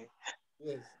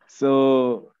 Yes.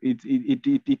 So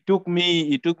it took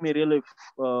me really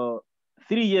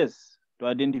 3 years to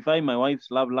identify my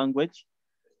wife's love language,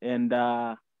 and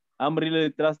I'm really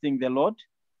trusting the Lord,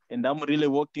 and I'm really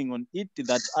working on it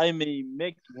that I may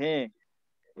make her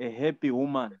a happy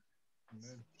woman.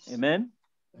 Amen.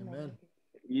 Amen.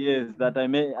 Yes, that I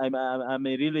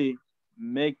may really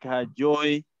make her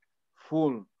joy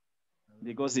full,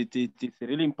 because it is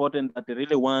really important that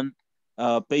really one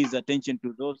pays attention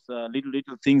to those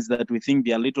little things that we think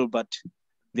they are little, but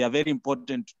they are very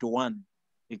important to one.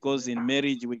 Because in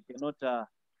marriage we cannot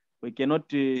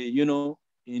you know,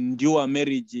 endure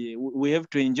marriage. We have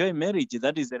to enjoy marriage.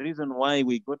 That is the reason why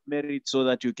we got married, so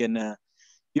that you can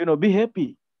you know, be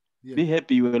happy. Yeah. Be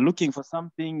happy. You were looking for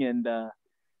something, and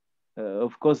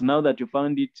of course now that you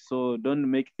found it, so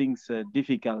don't make things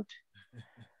difficult.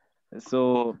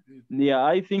 So yeah,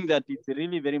 I think that it's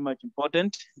really very much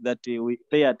important that we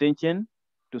pay attention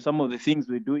to some of the things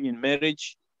we do in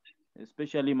marriage,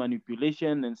 especially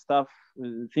manipulation and stuff,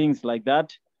 things like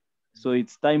that. So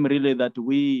it's time really that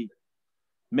we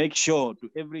make sure to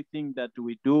everything that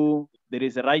we do, there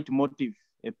is a right motive,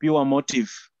 a pure motive.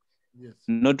 Yes.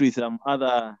 Not with some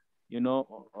other, you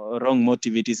know, wrong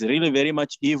motive. It is really very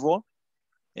much evil.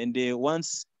 And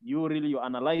once you really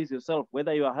analyze yourself,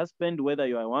 whether you're a husband, whether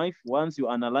you're a wife, once you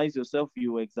analyze yourself,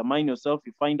 you examine yourself,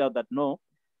 you find out that, no,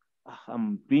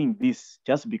 I'm doing this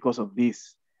just because of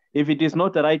this. If it is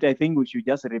not right, I think we should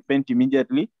just repent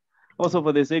immediately, also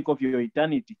for the sake of your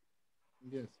eternity.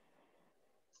 Yes.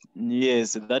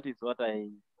 Yes, that is what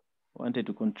I wanted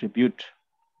to contribute.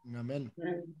 Amen.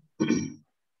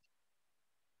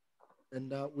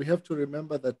 And we have to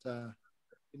remember that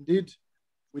indeed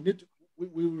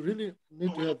we really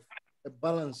need to have a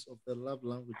balance of the love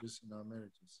languages in our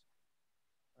marriages.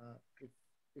 If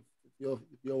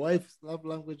your wife's love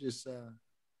language is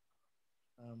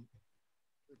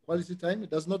quality time, it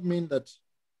does not mean that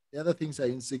the other things are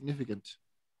insignificant.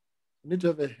 We need to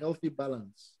have a healthy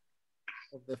balance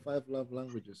of the 5 love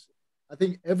languages. I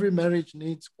think every marriage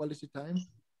needs quality time.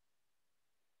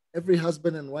 Every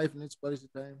husband and wife needs quality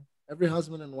time. Every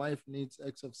husband and wife needs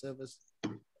acts of service.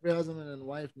 Every husband and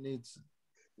wife needs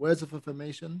words of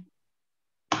affirmation.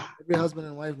 Every husband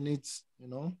and wife needs, you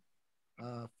know,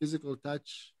 physical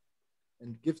touch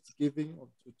and gift giving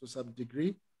to some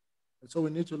degree. And so we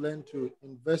need to learn to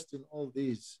invest in all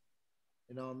these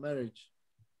in our marriage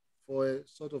for a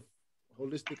sort of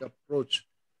holistic approach,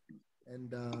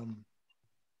 and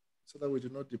so that we do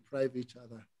not deprive each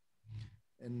other.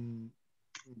 And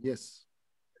yes,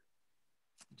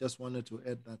 Just wanted to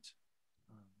add that.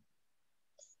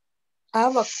 I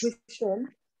have a question.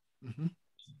 Mm-hmm.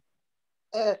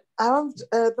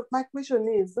 My question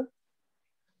is,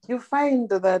 you find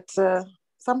that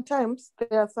sometimes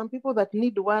there are some people that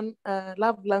need one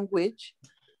love language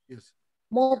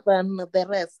more than the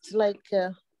rest. Like,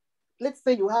 let's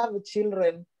say you have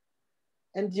children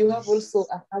and you have also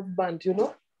a husband, you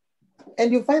know,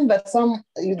 and you find that some,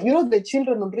 you know, the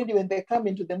children already, when they come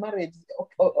into the marriage,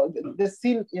 the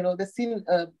scene, you know, the scene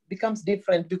becomes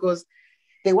different because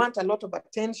they want a lot of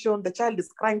attention. The child is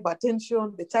crying for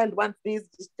attention. The child wants this,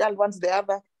 the child wants the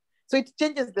other. So it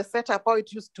changes the setup how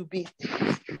it used to be.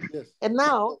 Yes. And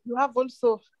now you have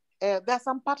also, there are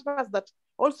some partners that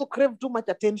also crave too much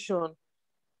attention.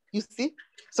 You see?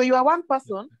 So you are one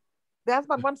person, the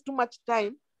husband wants too much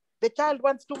time, the child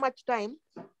wants too much time.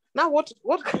 Now what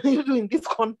can you do in this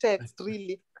context,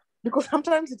 really? Because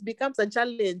sometimes it becomes a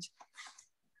challenge.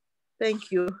 Thank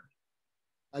you.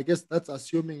 I guess that's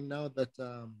assuming now that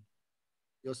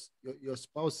your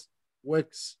spouse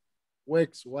works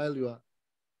while you are,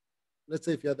 let's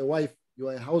say if you're the wife, you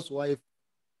are a housewife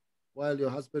while your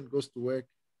husband goes to work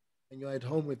and you're at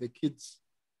home with the kids,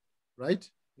 right?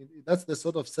 That's the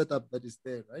sort of setup that is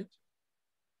there, right?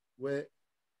 Where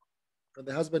when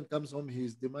the husband comes home,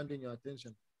 he's demanding your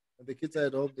attention. When the kids are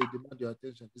at home, they demand your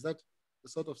attention. Is that the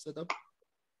sort of setup?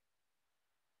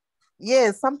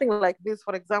 Yes, something like this,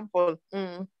 for example.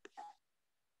 Mm.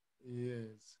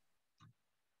 Yes.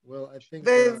 Well, I think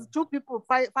there's two people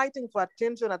fighting for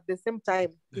attention at the same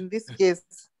time in this case.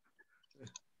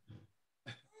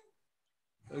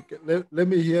 Okay, let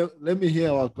me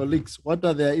hear our colleagues. What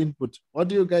are their input? What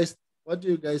do you guys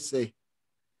say?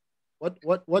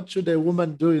 What should a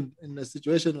woman do in a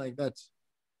situation like that?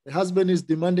 The husband is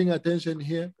demanding attention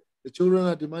here. The children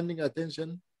are demanding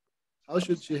attention. How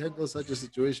should she handle such a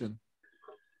situation?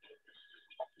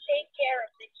 Take care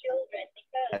of the children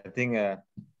because I think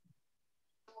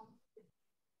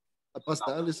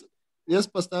Pastor Alice. Yes,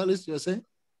 Pastor Alice, you're saying?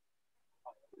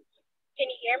 Can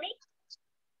you hear me?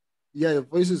 Yeah, your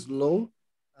voice is low.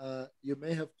 You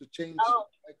may have to change the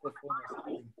microphone or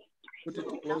something. Put it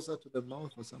closer to the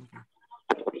mouth or something.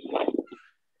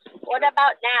 What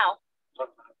about now?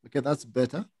 Okay, that's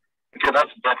better.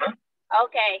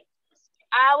 Okay.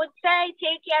 I would say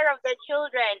take care of the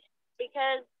children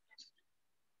because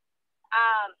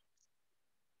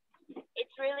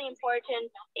it's really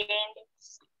important in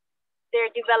their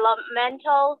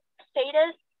developmental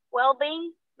status,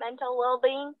 well-being, mental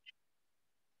well-being.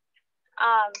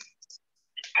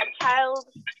 A child,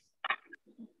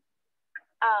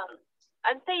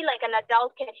 I'd say like an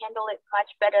adult can handle it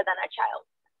much better than a child.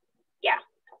 Yeah.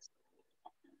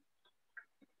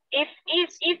 If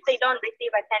they don't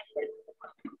receive attention.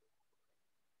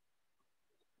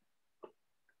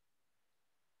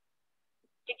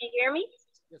 Did you hear me?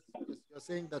 Yes. You're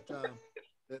saying that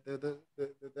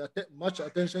much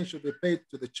attention should be paid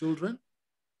to the children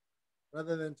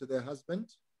rather than to their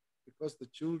husband, because the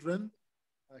children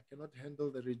cannot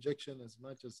handle the rejection as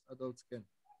much as adults can,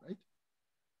 right?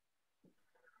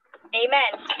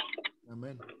 Amen.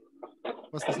 Amen.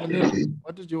 Pastor Sanil,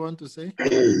 what did you want to say?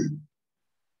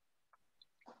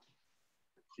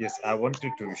 Yes, I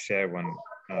wanted to share one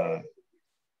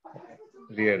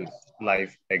real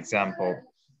life example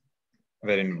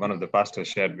wherein one of the pastors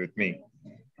shared with me.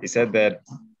 He said that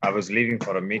I was leaving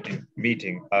for a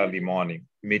meeting early morning.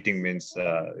 Meeting means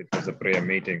it was a prayer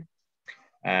meeting.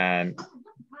 And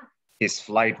his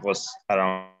flight was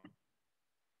around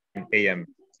 7 a.m.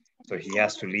 So he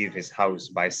has to leave his house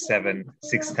by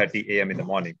 6:30 a.m. in the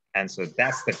morning. And so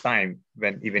that's the time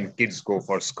when even kids go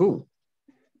for school.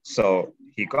 So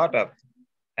he got up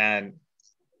and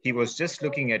he was just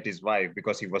looking at his wife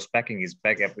because he was packing his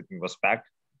bag, everything was packed.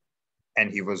 And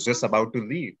he was just about to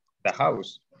leave the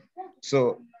house.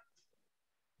 So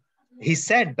he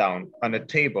sat down on a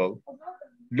table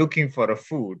looking for a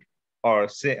food or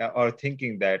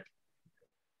thinking that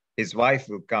his wife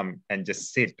will come and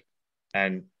just sit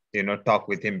and talk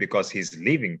with him because he's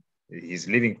leaving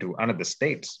to another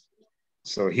states.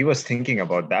 So he was thinking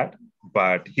about that,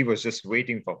 but he was just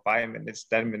waiting for 5 minutes,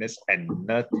 10 minutes, and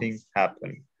nothing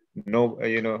happened. No,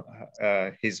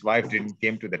 his wife didn't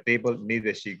came to the table,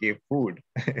 neither she gave food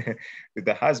to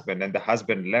the husband, and the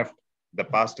husband left. The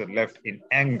pastor left in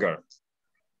anger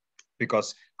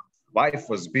because wife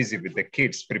was busy with the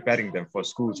kids, preparing them for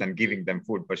schools and giving them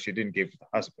food, but she didn't give to the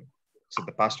husband. So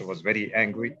the pastor was very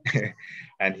angry,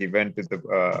 and he went to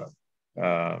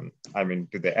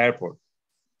the airport.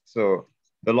 So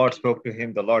the Lord spoke to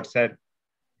him. The Lord said,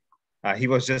 he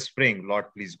was just praying, Lord,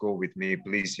 please go with me.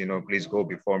 Please, please go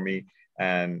before me.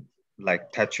 And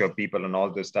like touch your people and all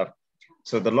this stuff.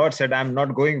 So the Lord said, I'm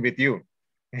not going with you.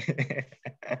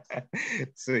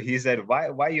 So he said,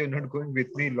 why you're not going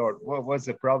with me, Lord? What's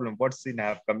the problem? What sin I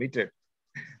have committed?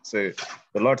 So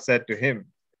the Lord said to him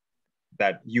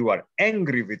that you are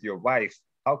angry with your wife.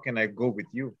 How can I go with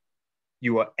you?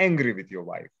 You are angry with your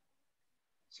wife.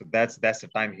 So that's the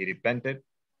time he repented.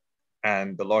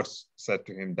 And the Lord said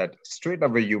to him that straight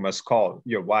away you must call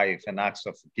your wife and ask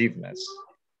for forgiveness.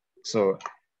 So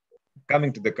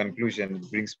coming to the conclusion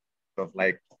brings of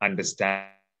like understand.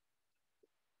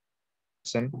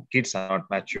 Kids are not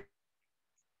mature.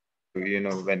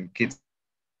 When kids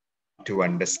to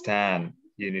understand,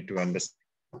 you need to understand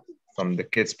from the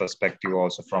kid's perspective,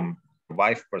 also from the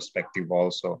wife perspective,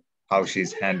 also how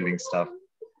she's handling stuff.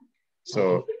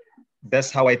 So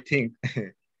that's how I think,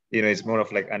 it's more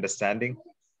of like understanding.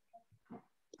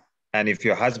 And if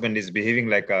your husband is behaving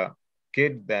like a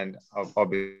kid, then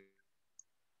obviously,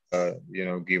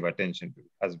 give attention to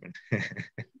husband.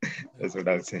 That's what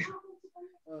I'll say.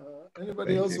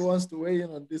 Anybody else who wants to weigh in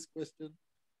on this question?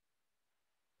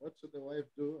 What should the wife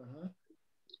do?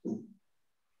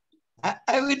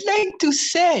 I would like to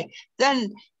say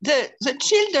then the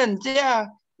children, they are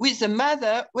with the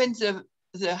mother when the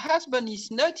husband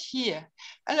is not here.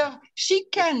 Alors, she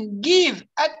can give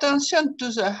attention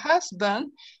to the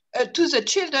husband, to the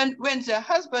children when the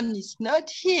husband is not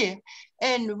here.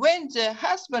 And when the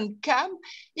husband comes,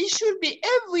 it should be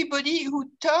everybody who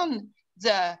turn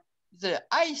the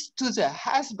eyes to the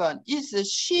husband. Is the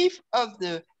chief of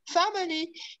the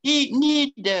family. He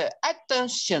need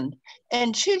attention.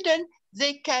 And children,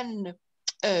 they can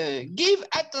give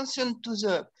attention to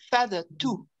the father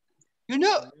too.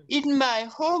 In my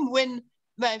home, when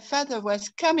my father was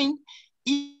coming,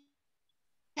 he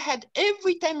had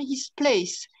every time his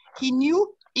place. He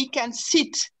knew he can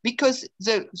sit because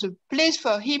the place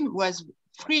for him was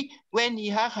free when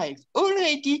he arrived.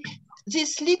 Already,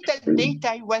 this little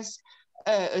detail was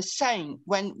a sign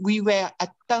when we were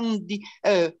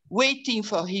waiting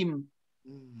for him.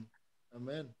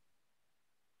 Amen.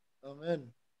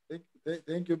 Amen.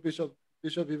 Thank you, Bishop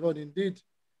Yvonne. Indeed,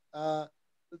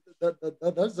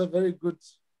 that's a very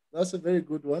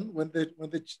good one. When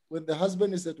the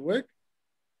husband is at work,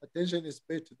 attention is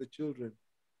paid to the children.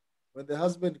 When the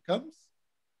husband comes,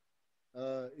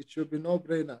 it should be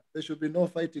no-brainer. There should be no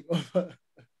fighting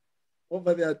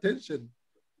over the attention.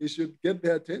 He should get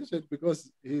their attention because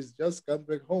he's just come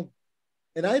back home.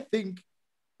 And I think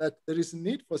that there is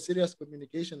need for serious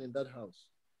communication in that house.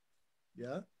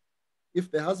 Yeah. If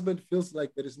the husband feels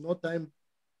like there is no time,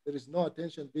 there is no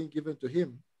attention being given to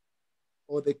him,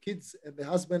 or the kids and the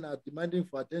husband are demanding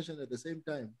for attention at the same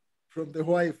time from the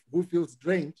wife who feels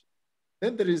drained,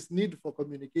 then there is need for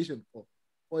communication,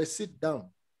 for a sit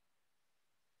down.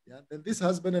 Yeah. Then this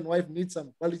husband and wife need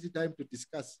some quality time to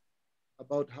discuss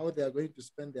about how they are going to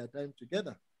spend their time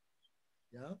together,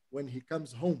 yeah, when he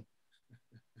comes home,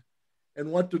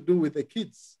 and what to do with the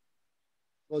kids,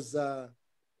 because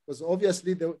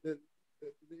obviously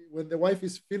when the wife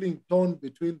is feeling torn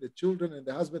between the children and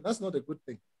the husband, that's not a good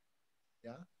thing,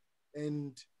 yeah,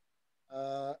 and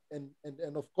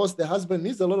of course the husband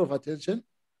needs a lot of attention,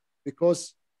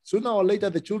 because sooner or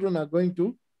later the children are going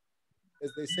to,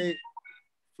 as they say,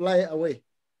 fly away.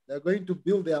 They're going to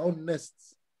build their own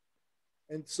nests.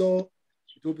 And so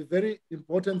it will be very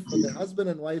important for the husband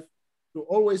and wife to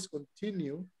always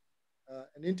continue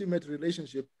an intimate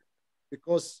relationship,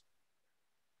 because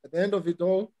at the end of it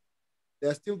all, they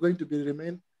are still going to be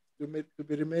remaining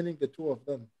the two of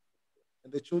them,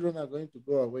 and the children are going to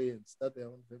go away and start their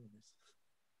own families.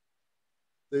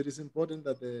 So it is important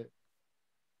that the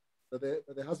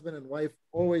husband and wife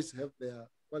always have their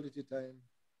quality time,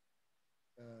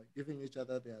 giving each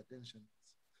other their attention.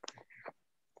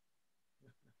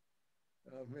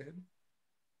 Amen.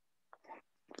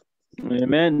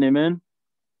 Amen. Amen.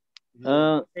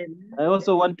 I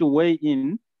also want to weigh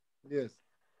in. Yes.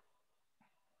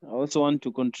 I also want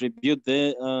to contribute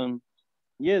there.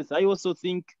 Yes, I also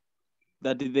think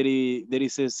that there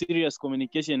is a serious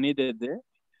communication needed there,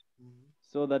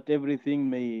 so that everything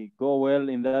may go well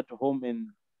in that home and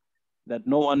that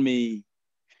no one may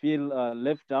feel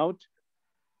left out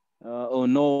or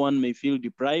no one may feel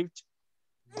deprived.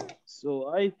 So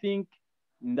I think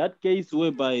in that case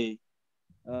whereby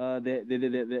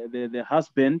the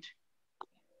husband,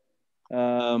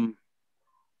 let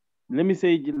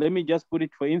me just put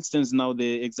it, for instance, now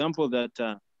the example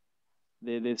that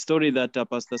the story that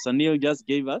Pastor Sanil just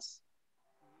gave us.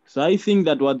 So I think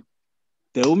that what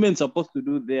the woman's supposed to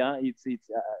do there, it's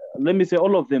let me say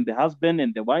all of them, the husband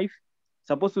and the wife,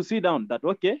 supposed to sit down that,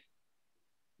 okay,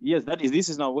 yes, this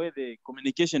is now where the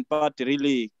communication part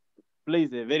really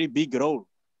plays a very big role,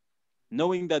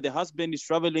 knowing that the husband is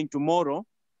traveling tomorrow.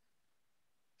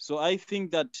 So I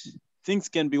think that things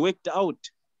can be worked out.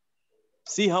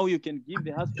 See how you can give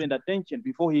the husband attention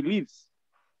before he leaves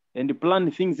and plan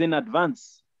things in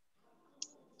advance.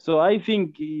 So I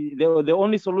think the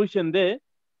only solution there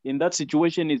in that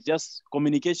situation is just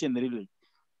communication, really.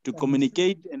 To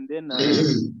communicate and then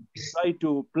try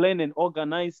to plan and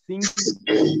organize things.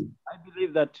 I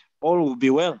believe that all will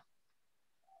be well.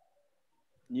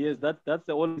 Yes, that's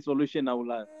the only solution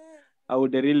I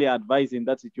would really advise in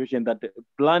that situation, that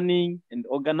planning and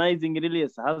organizing really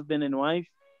as husband and wife.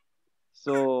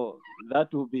 So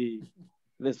that will be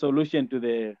the solution to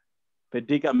the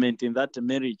predicament in that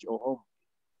marriage or home.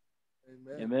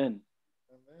 Amen. Amen.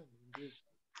 Amen. Indeed.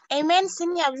 Amen,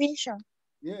 Senior Vision.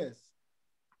 Yes.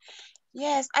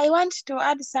 Yes, I want to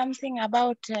add something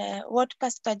about what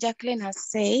Pastor Jacqueline has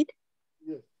said.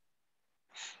 Yes.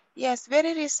 Yes,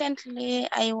 very recently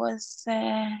I was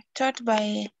taught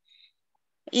I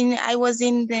was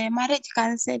in the marriage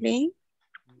counseling,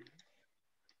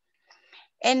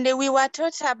 and we were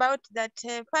taught about that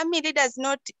family does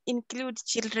not include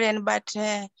children, but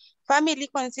family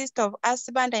consists of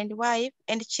husband and wife,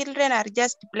 and children are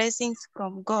just blessings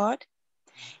from God.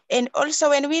 And also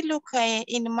when we look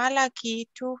in Malachi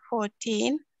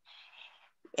 2:14,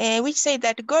 which say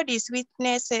that God is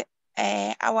witness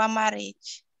our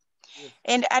marriage. Yes.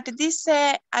 And at this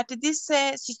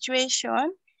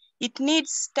situation, it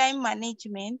needs time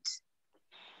management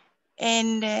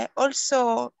and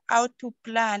also how to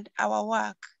plan our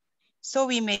work, so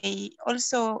we may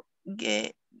also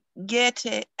get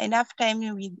enough time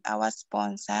with our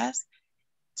spouses,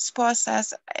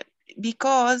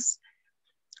 because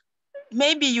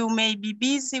maybe you may be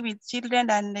busy with children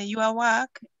and your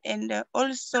work, and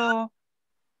also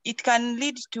it can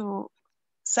lead to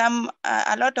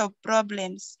a lot of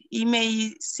problems. He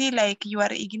may see like you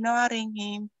are ignoring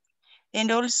him,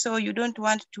 and also you don't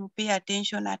want to pay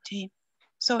attention at him.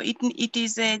 So it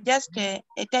is just a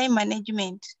time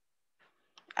management,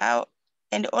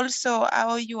 and also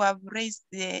how you have raised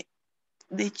the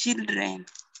children.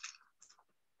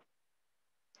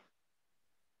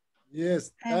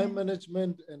 Yes, time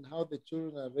management and how the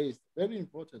children are raised, very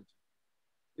important.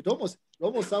 It almost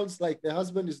sounds like the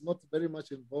husband is not very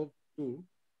much involved too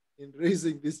in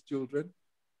raising these children.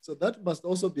 So that must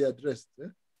also be addressed.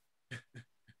 Eh?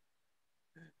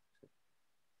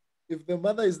 If the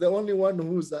mother is the only one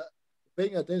who's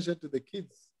paying attention to the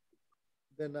kids,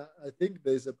 then I think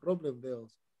there's a problem there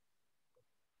also.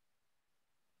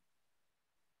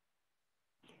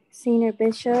 Senior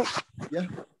Bishop. Yeah.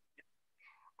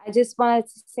 I just wanted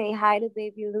to say hi to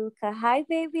baby Luca. Hi,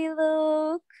 baby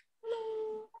Luke.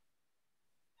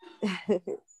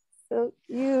 So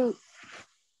cute.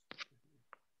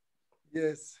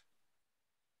 Yes.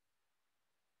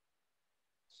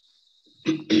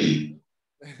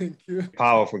 Thank you.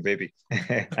 Powerful baby.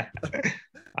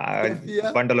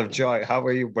 Bundle of joy. How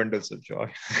are you, bundles of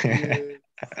joy? Yes.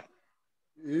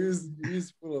 He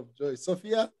is full of joy.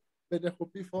 Sophia,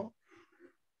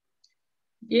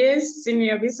 Yes,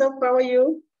 Senior Bishop, how are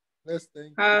you? Yes,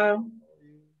 thank you.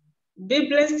 Be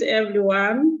blessed,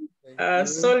 everyone.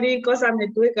 Sorry, because I'm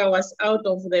at work, I was out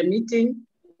of the meeting.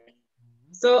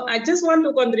 So I just want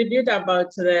to contribute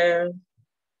about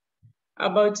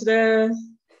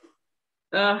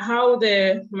how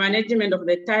the management of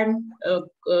the time.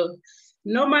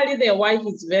 Normally, the wife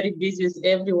is very busy with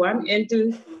everyone, and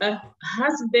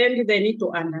husband, they need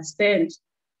to understand.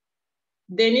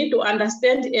 They need to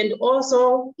understand and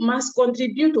also must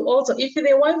contribute to also, if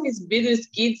the wife is busy with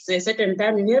kids a certain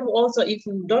time, you have also, if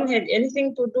you don't have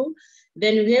anything to do,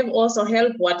 then you have also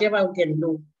help whatever you can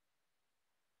do.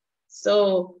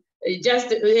 So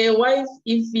just a wife,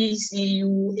 if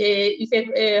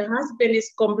a husband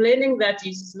is complaining that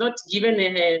he's not given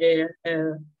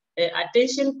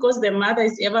attention because the mother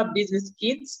is ever busy with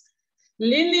kids,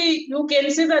 Lily, you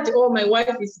can see that, oh, my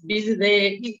wife is busy.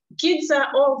 The kids are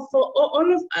all for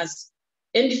all of us.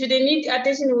 And if they need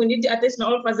attention, we need attention,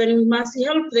 all of us, and we must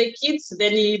help the kids.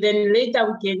 Then later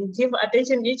we can give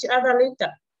attention each other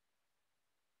later.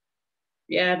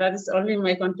 Yeah, that is only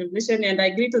my contribution. And I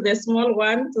agree to the small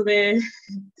one, to the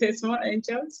small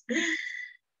angels.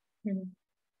 Amen.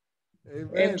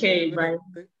 Okay, Amen.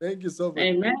 bye. Thank you so much.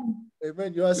 Amen.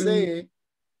 Amen. You are saying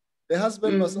the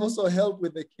husband must also help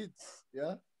with the kids,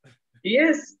 yeah?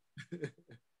 Yes.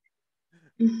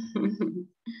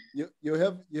 you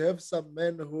have some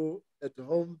men who at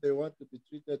home they want to be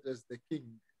treated as the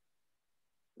king.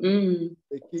 The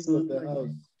king of the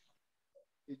house.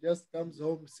 He just comes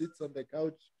home, sits on the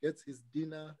couch, gets his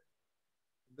dinner,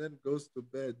 and then goes to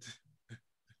bed.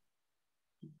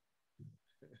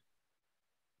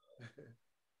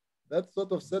 That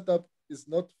sort of setup is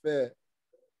not fair.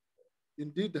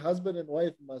 Indeed, husband and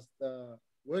wife must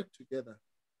work together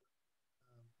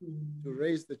to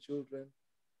raise the children,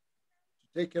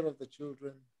 to take care of the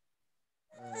children,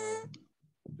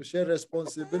 to share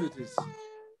responsibilities,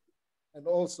 and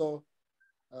also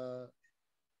to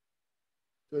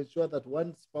ensure that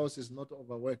one spouse is not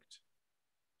overworked.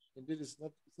 Indeed, it's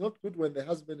not good when the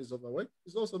husband is overworked.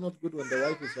 It's also not good when the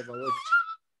wife is overworked.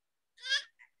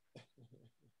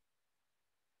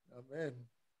 Amen.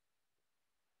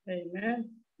 Amen.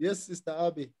 Yes, Sister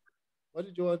Abby, what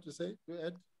did you want to say? Go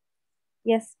ahead.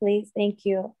 Yes, please. Thank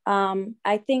you.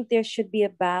 I think there should be a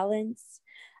balance.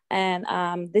 And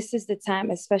this is the time,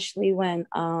 especially when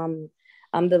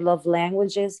the love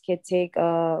languages can take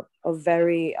a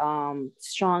very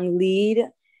strong lead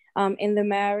in the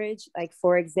marriage. Like,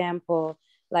 for example,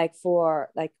 like for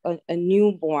like a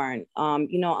newborn,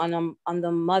 you know, on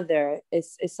the mother,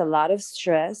 it's a lot of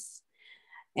stress,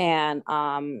 and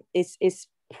it's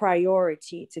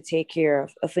priority to take care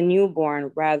of a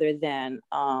newborn rather than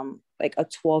like a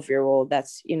 12-year-old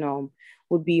that's, you know,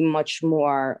 would be much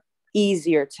more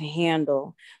easier to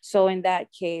handle. So in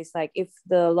that case, like if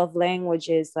the love language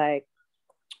is like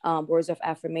words of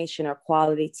affirmation or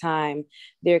quality time,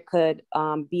 there could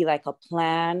be like a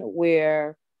plan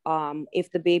where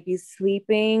if the baby's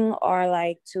sleeping, or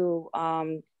like to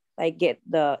like get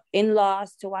the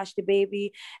in-laws to watch the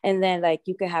baby, and then like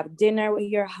you could have dinner with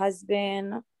your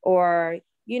husband, or,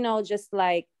 you know, just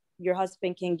like your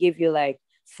husband can give you like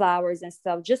flowers and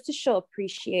stuff just to show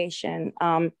appreciation,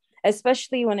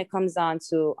 especially when it comes on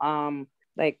to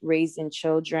like raising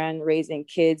children, raising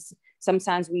kids.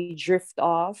 Sometimes we drift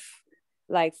off,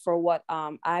 like for what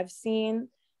I've seen,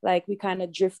 like we kind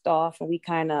of drift off and we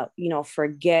kind of, you know,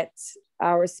 forget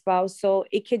our spouse. So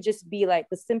it could just be like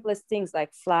the simplest things,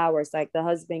 like flowers, like the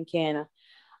husband can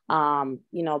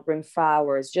you know, bring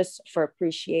flowers just for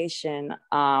appreciation,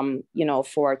 you know,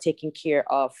 for taking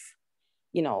care of,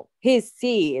 you know, his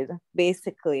seed,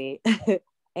 basically.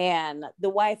 And the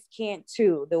wife can't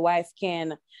too. The wife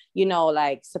can, you know,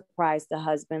 like surprise the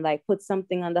husband, like put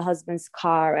something on the husband's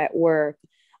car at work.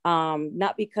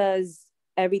 Not because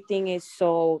everything is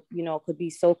so, you know, could be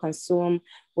so consumed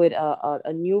with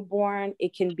a newborn.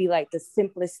 It can be like the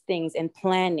simplest things, and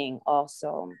planning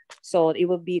also. So it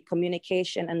would be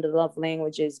communication and the love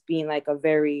languages being like a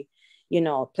very, you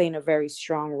know, playing a very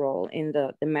strong role in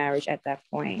the marriage at that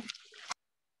point.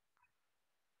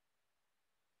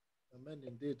 Amen,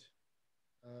 indeed.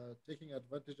 Taking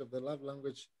advantage of the love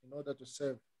language in order to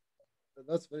serve.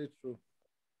 That's very true.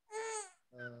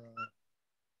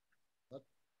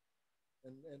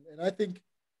 And I think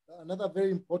another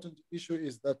very important issue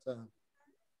is that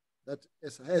that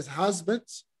as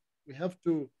husbands, we have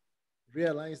to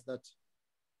realize that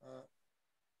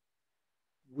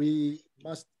we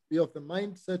must be of the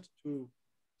mindset to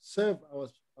serve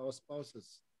our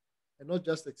spouses, and not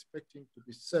just expecting to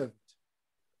be served.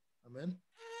 Amen.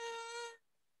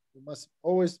 We must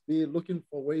always be looking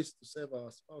for ways to serve our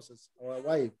spouses, our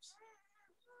wives.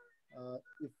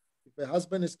 If a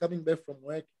husband is coming back from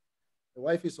work, the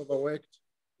wife is overworked,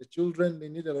 the children, they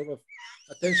need a lot of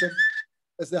attention.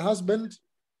 As a husband,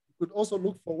 you could also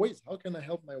look for ways. How can I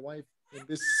help my wife in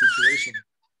this situation,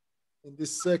 in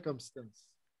this circumstance?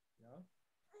 Yeah.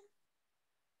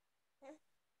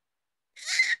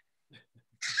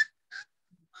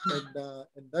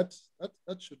 And that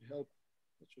should help.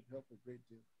 That should help a great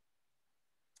deal.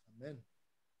 Amen.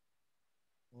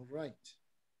 All right.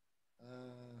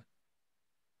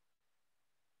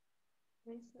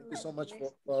 Thank you so much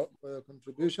for your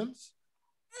contributions.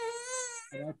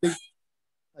 And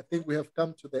I think we have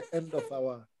come to the end of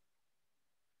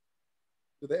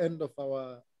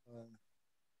our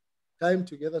time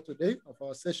together today, of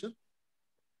our session.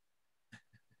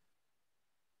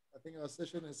 I think our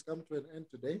session has come to an end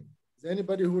today. Is there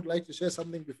anybody who would like to share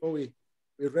something before we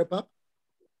wrap up?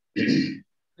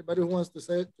 Anybody who wants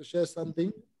to share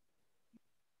something?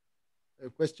 A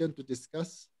question to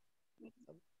discuss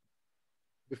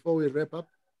before we wrap up?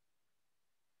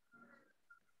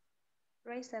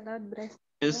 Praise the Lord, bless.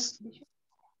 Yes.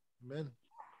 Amen.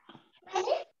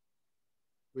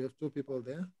 We have two people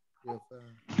there. We have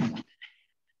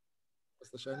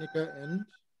Pastor Shanika and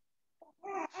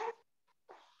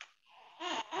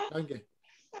Tange.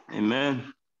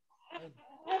 Amen.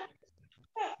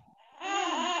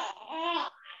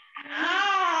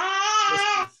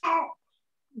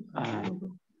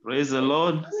 Praise the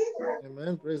Lord.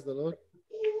 Amen. Praise the Lord.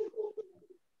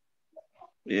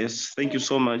 Yes, thank you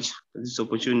so much for this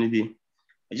opportunity.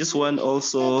 I just want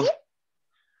also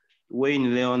weigh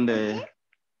in there on the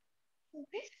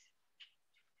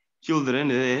children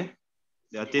there,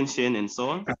 the attention and so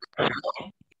on.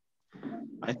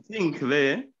 I think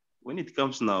there, when it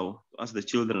comes now as the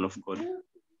children of God,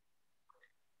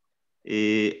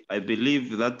 I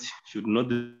believe that should not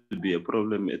be a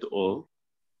problem at all,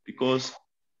 because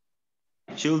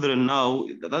children now,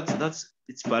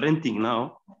 it's parenting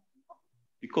now,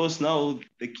 because now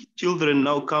the children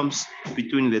now comes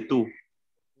between the two.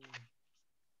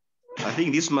 I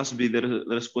think this must be the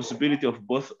responsibility of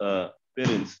both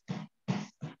parents.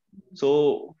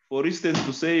 So for instance,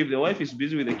 to say if the wife is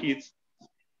busy with the kids,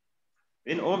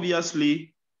 then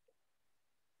obviously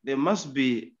there must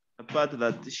be a part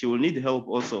that she will need help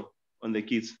also on the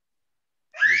kids.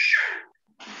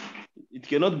 It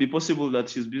cannot be possible that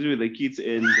she's busy with the kids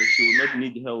and she will not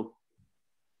need help.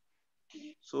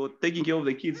 So taking care of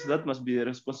the kids, that must be the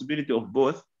responsibility of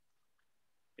both.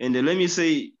 And let me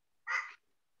say,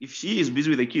 if she is busy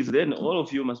with the kids, then all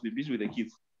of you must be busy with the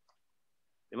kids.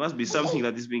 There must be something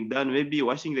that is being done, maybe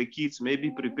washing the kids,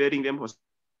 maybe preparing them for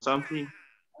something.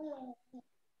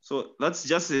 So that's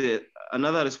just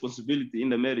another responsibility in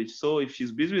the marriage. So if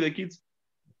she's busy with the kids,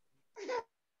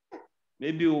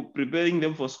 maybe preparing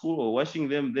them for school or washing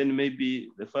them, then maybe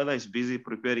the father is busy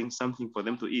preparing something for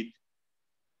them to eat.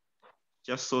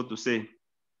 Just so to say.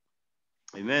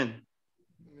 Amen.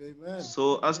 Amen.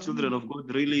 So as children of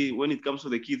God, really, when it comes to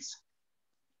the kids,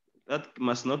 that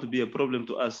must not be a problem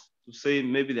to us. To say,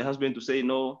 maybe the husband to say,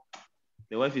 no,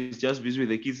 the wife is just busy with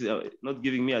the kids, not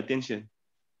giving me attention.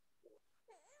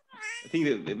 I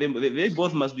think they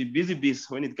both must be busy bees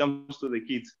when it comes to the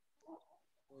kids.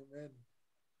 Amen.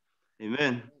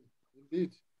 Amen.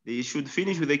 Indeed. They should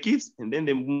finish with the kids and then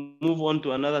they move on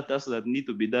to another task that need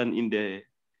to be done in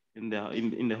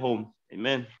the home.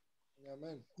 Amen.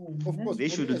 Amen. Of course, they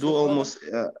should do almost.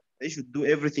 They should do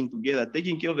everything together.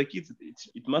 Taking care of the kids,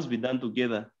 it must be done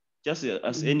together, just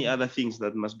as any other things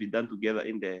that must be done together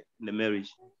in the marriage.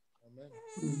 Amen.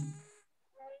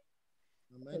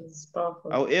 Amen.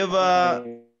 However,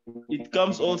 it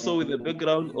comes also with the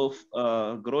background of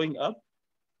growing up,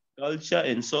 culture,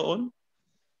 and so on.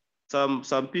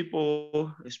 Some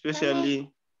people,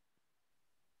 especially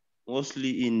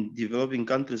mostly in developing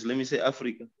countries, let me say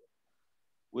Africa,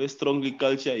 where strongly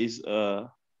culture is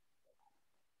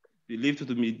believed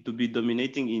to be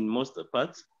dominating in most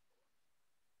parts.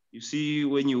 You see,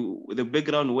 when the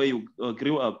background where you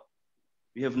grew up,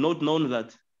 we have not known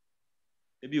that.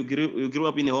 Maybe you grew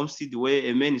up in a homestead where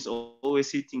a man is always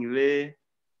sitting there,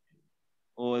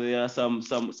 or there are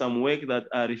some work that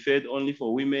are referred only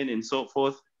for women and so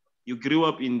forth. You grew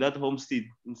up in that homestead,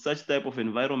 in such type of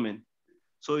environment.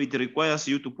 So it requires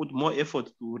you to put more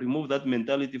effort to remove that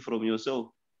mentality from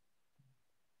yourself.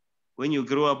 When you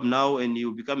grow up now and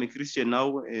you become a Christian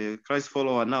now, a Christ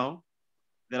follower now,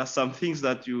 there are some things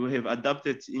that you have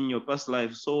adapted in your past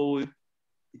life. So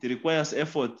it requires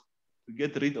effort to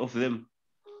get rid of them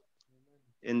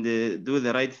and do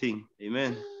the right thing.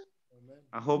 Amen. Amen.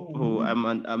 I hope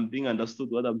I'm being understood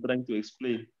what I'm trying to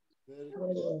explain.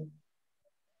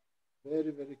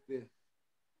 Very, very clear.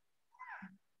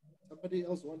 Somebody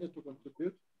else wanted to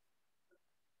contribute?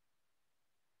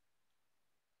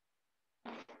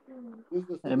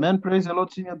 Amen. Praise the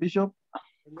Lord, Senior Bishop.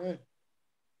 Amen.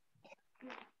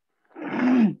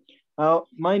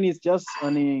 Mine is just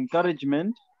an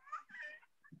encouragement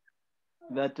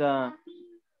that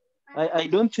I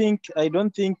don't think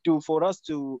for us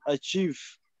to achieve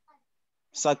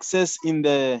success in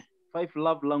the 5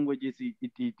 love languages,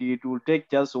 it will take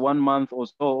just 1 month or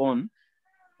so on.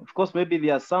 Of course, maybe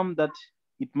there are some that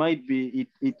it might be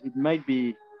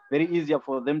very easier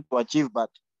for them to achieve, but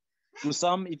to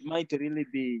some it might really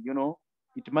be,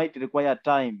 it might require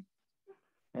time.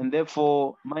 And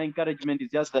therefore, my encouragement is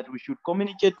just that we should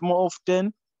communicate more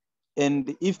often.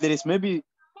 And if there is maybe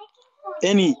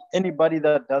anybody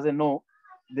that doesn't know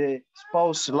the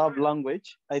spouse love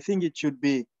language, I think it should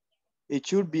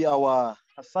be our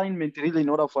assignment really in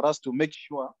order for us to make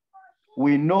sure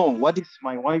we know what is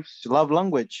my wife's love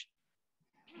language,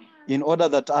 in order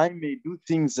that I may do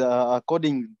things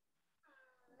accordingly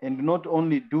and not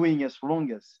only doing as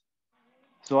long as.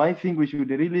 So I think we should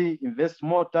really invest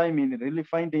more time in really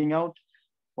finding out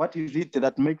what is it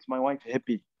that makes my wife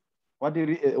happy. What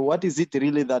is it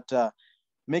really that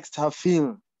makes her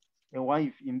feel a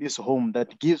wife in this home,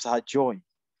 that gives her joy,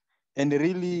 and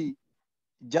really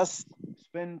just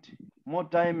spend more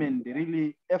time and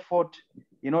really effort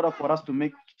in order for us to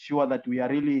make sure that we are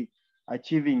really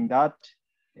achieving that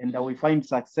and that we find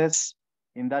success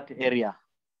in that area.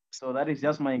 So that is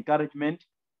just my encouragement,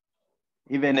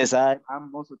 even as I'm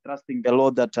also trusting the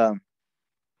Lord that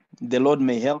the Lord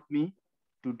may help me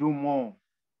to do more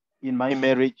in my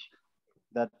marriage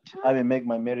that I may make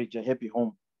my marriage a happy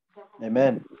home.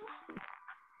 Amen.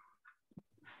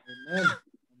 Amen.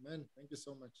 Amen. Thank you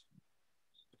so much.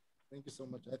 Thank you so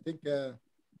much. I think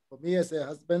for me as a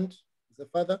husband, as a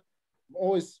father, I'm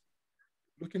always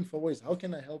looking for ways. How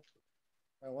can I help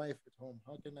my wife at home?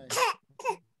 How can I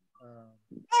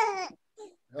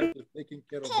help with taking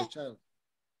care of the child?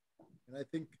 And I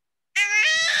think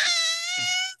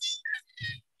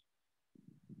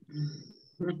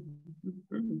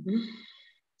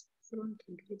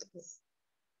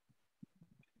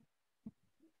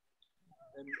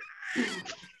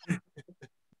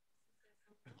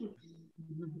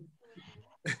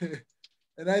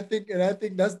and I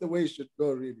think that's the way it should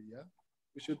go, really. Yeah,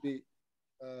 we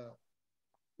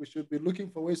should be looking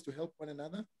for ways to help one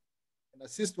another and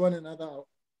assist one another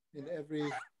in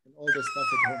all the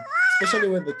stuff at home, especially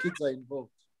when the kids are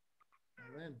involved.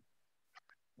 Amen.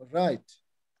 All right.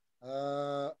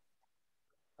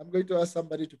 I'm going to ask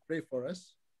somebody to pray for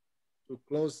us, to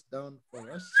close down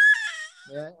for us.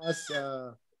 May I ask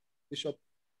Bishop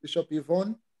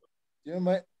Yvonne? Do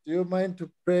you mind to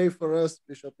pray for us,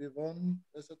 Bishop Yvonne?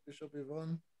 Blessed Bishop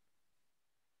Yvonne.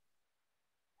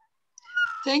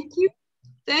 Thank you.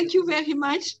 Thank you very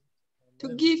much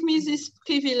to give me this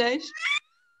privilege.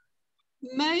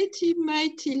 Mighty,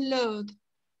 mighty Lord.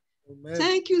 Amen.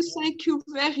 Thank you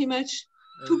very much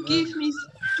to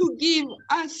give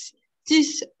us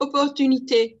this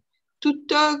opportunity to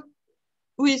talk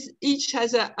with each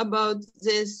other about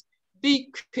this big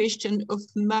question of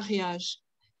marriage.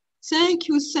 Thank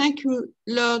you,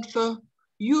 Lord, for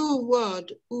your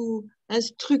word who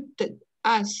instructed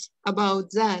us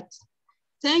about that.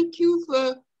 Thank you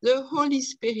for the Holy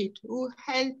Spirit who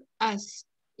helped us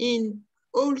in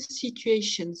all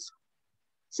situations.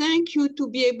 Thank you to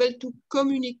be able to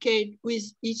communicate with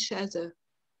each other.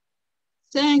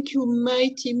 Thank you,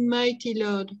 mighty, mighty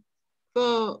Lord,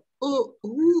 for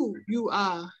who you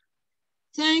are.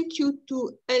 Thank you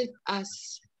to help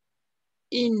us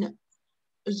in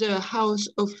the house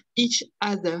of each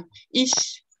other,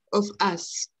 each of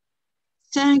us.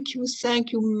 Thank you,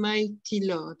 mighty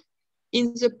Lord.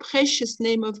 In the precious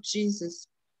name of Jesus.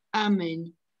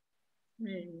 Amen.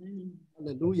 Amen.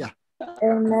 Hallelujah.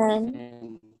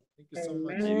 Amen. Thank you so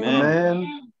much.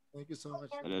 Amen. Thank you so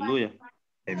much. Hallelujah.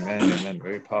 Amen. Amen.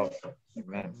 Very powerful.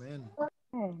 Amen.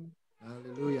 Amen.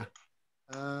 Hallelujah.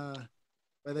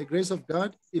 By the grace of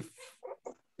God,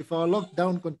 if our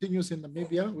lockdown continues in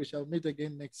Namibia, we shall meet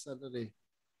again next Saturday.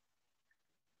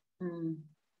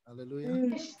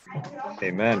 Hallelujah.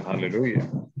 Amen. Hallelujah.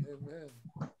 Amen.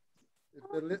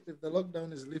 If the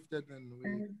lockdown is lifted, then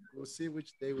we will see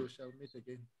which day we shall meet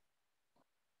again.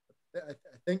 I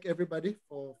thank everybody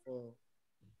for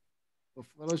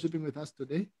fellowshipping with us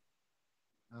today.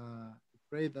 I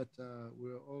pray that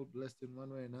we're all blessed in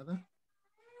one way or another,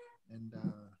 and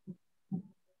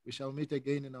we shall meet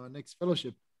again in our next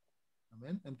fellowship.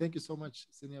 Amen. And thank you so much,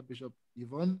 Senior Bishop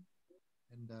Yvonne,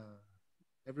 and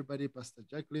everybody, Pastor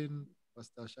Jacqueline,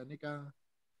 Pastor Shanika,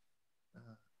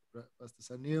 Pastor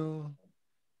Sanil,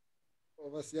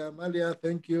 Overseer Amalia,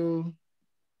 thank you.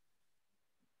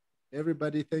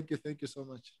 Everybody, thank you so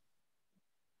much.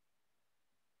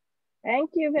 Thank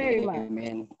you very much.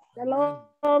 Amen.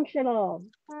 Shalom,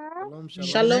 shalom. Shalom, Shalom,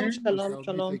 shalom. shalom, We shall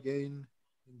shalom. meet again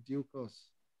in due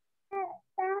course.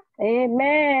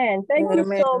 Amen. Thank you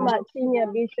so much, Senior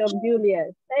Bishop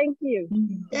Julius. Thank you.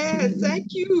 Yes,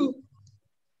 thank you.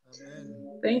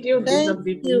 Amen. Thank you, Bishop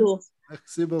Julius.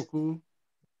 Merci beaucoup.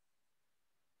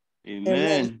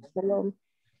 Amen. Shalom.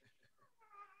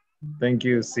 Thank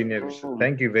you, Senior Bishop.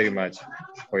 Thank you very much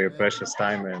for your precious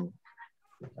time and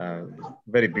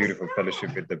very beautiful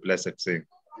fellowship with the Blessed Saint.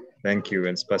 Thank you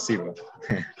and spasibo.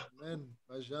 Amen.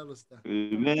 Пожалуйста.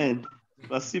 Amen.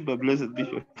 Spasibo, Blessed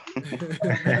Bishop.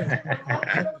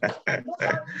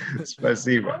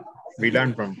 Spasibo. We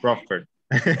learn from Prophet.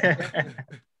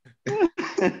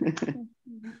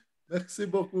 Merci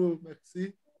beaucoup.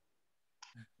 Merci.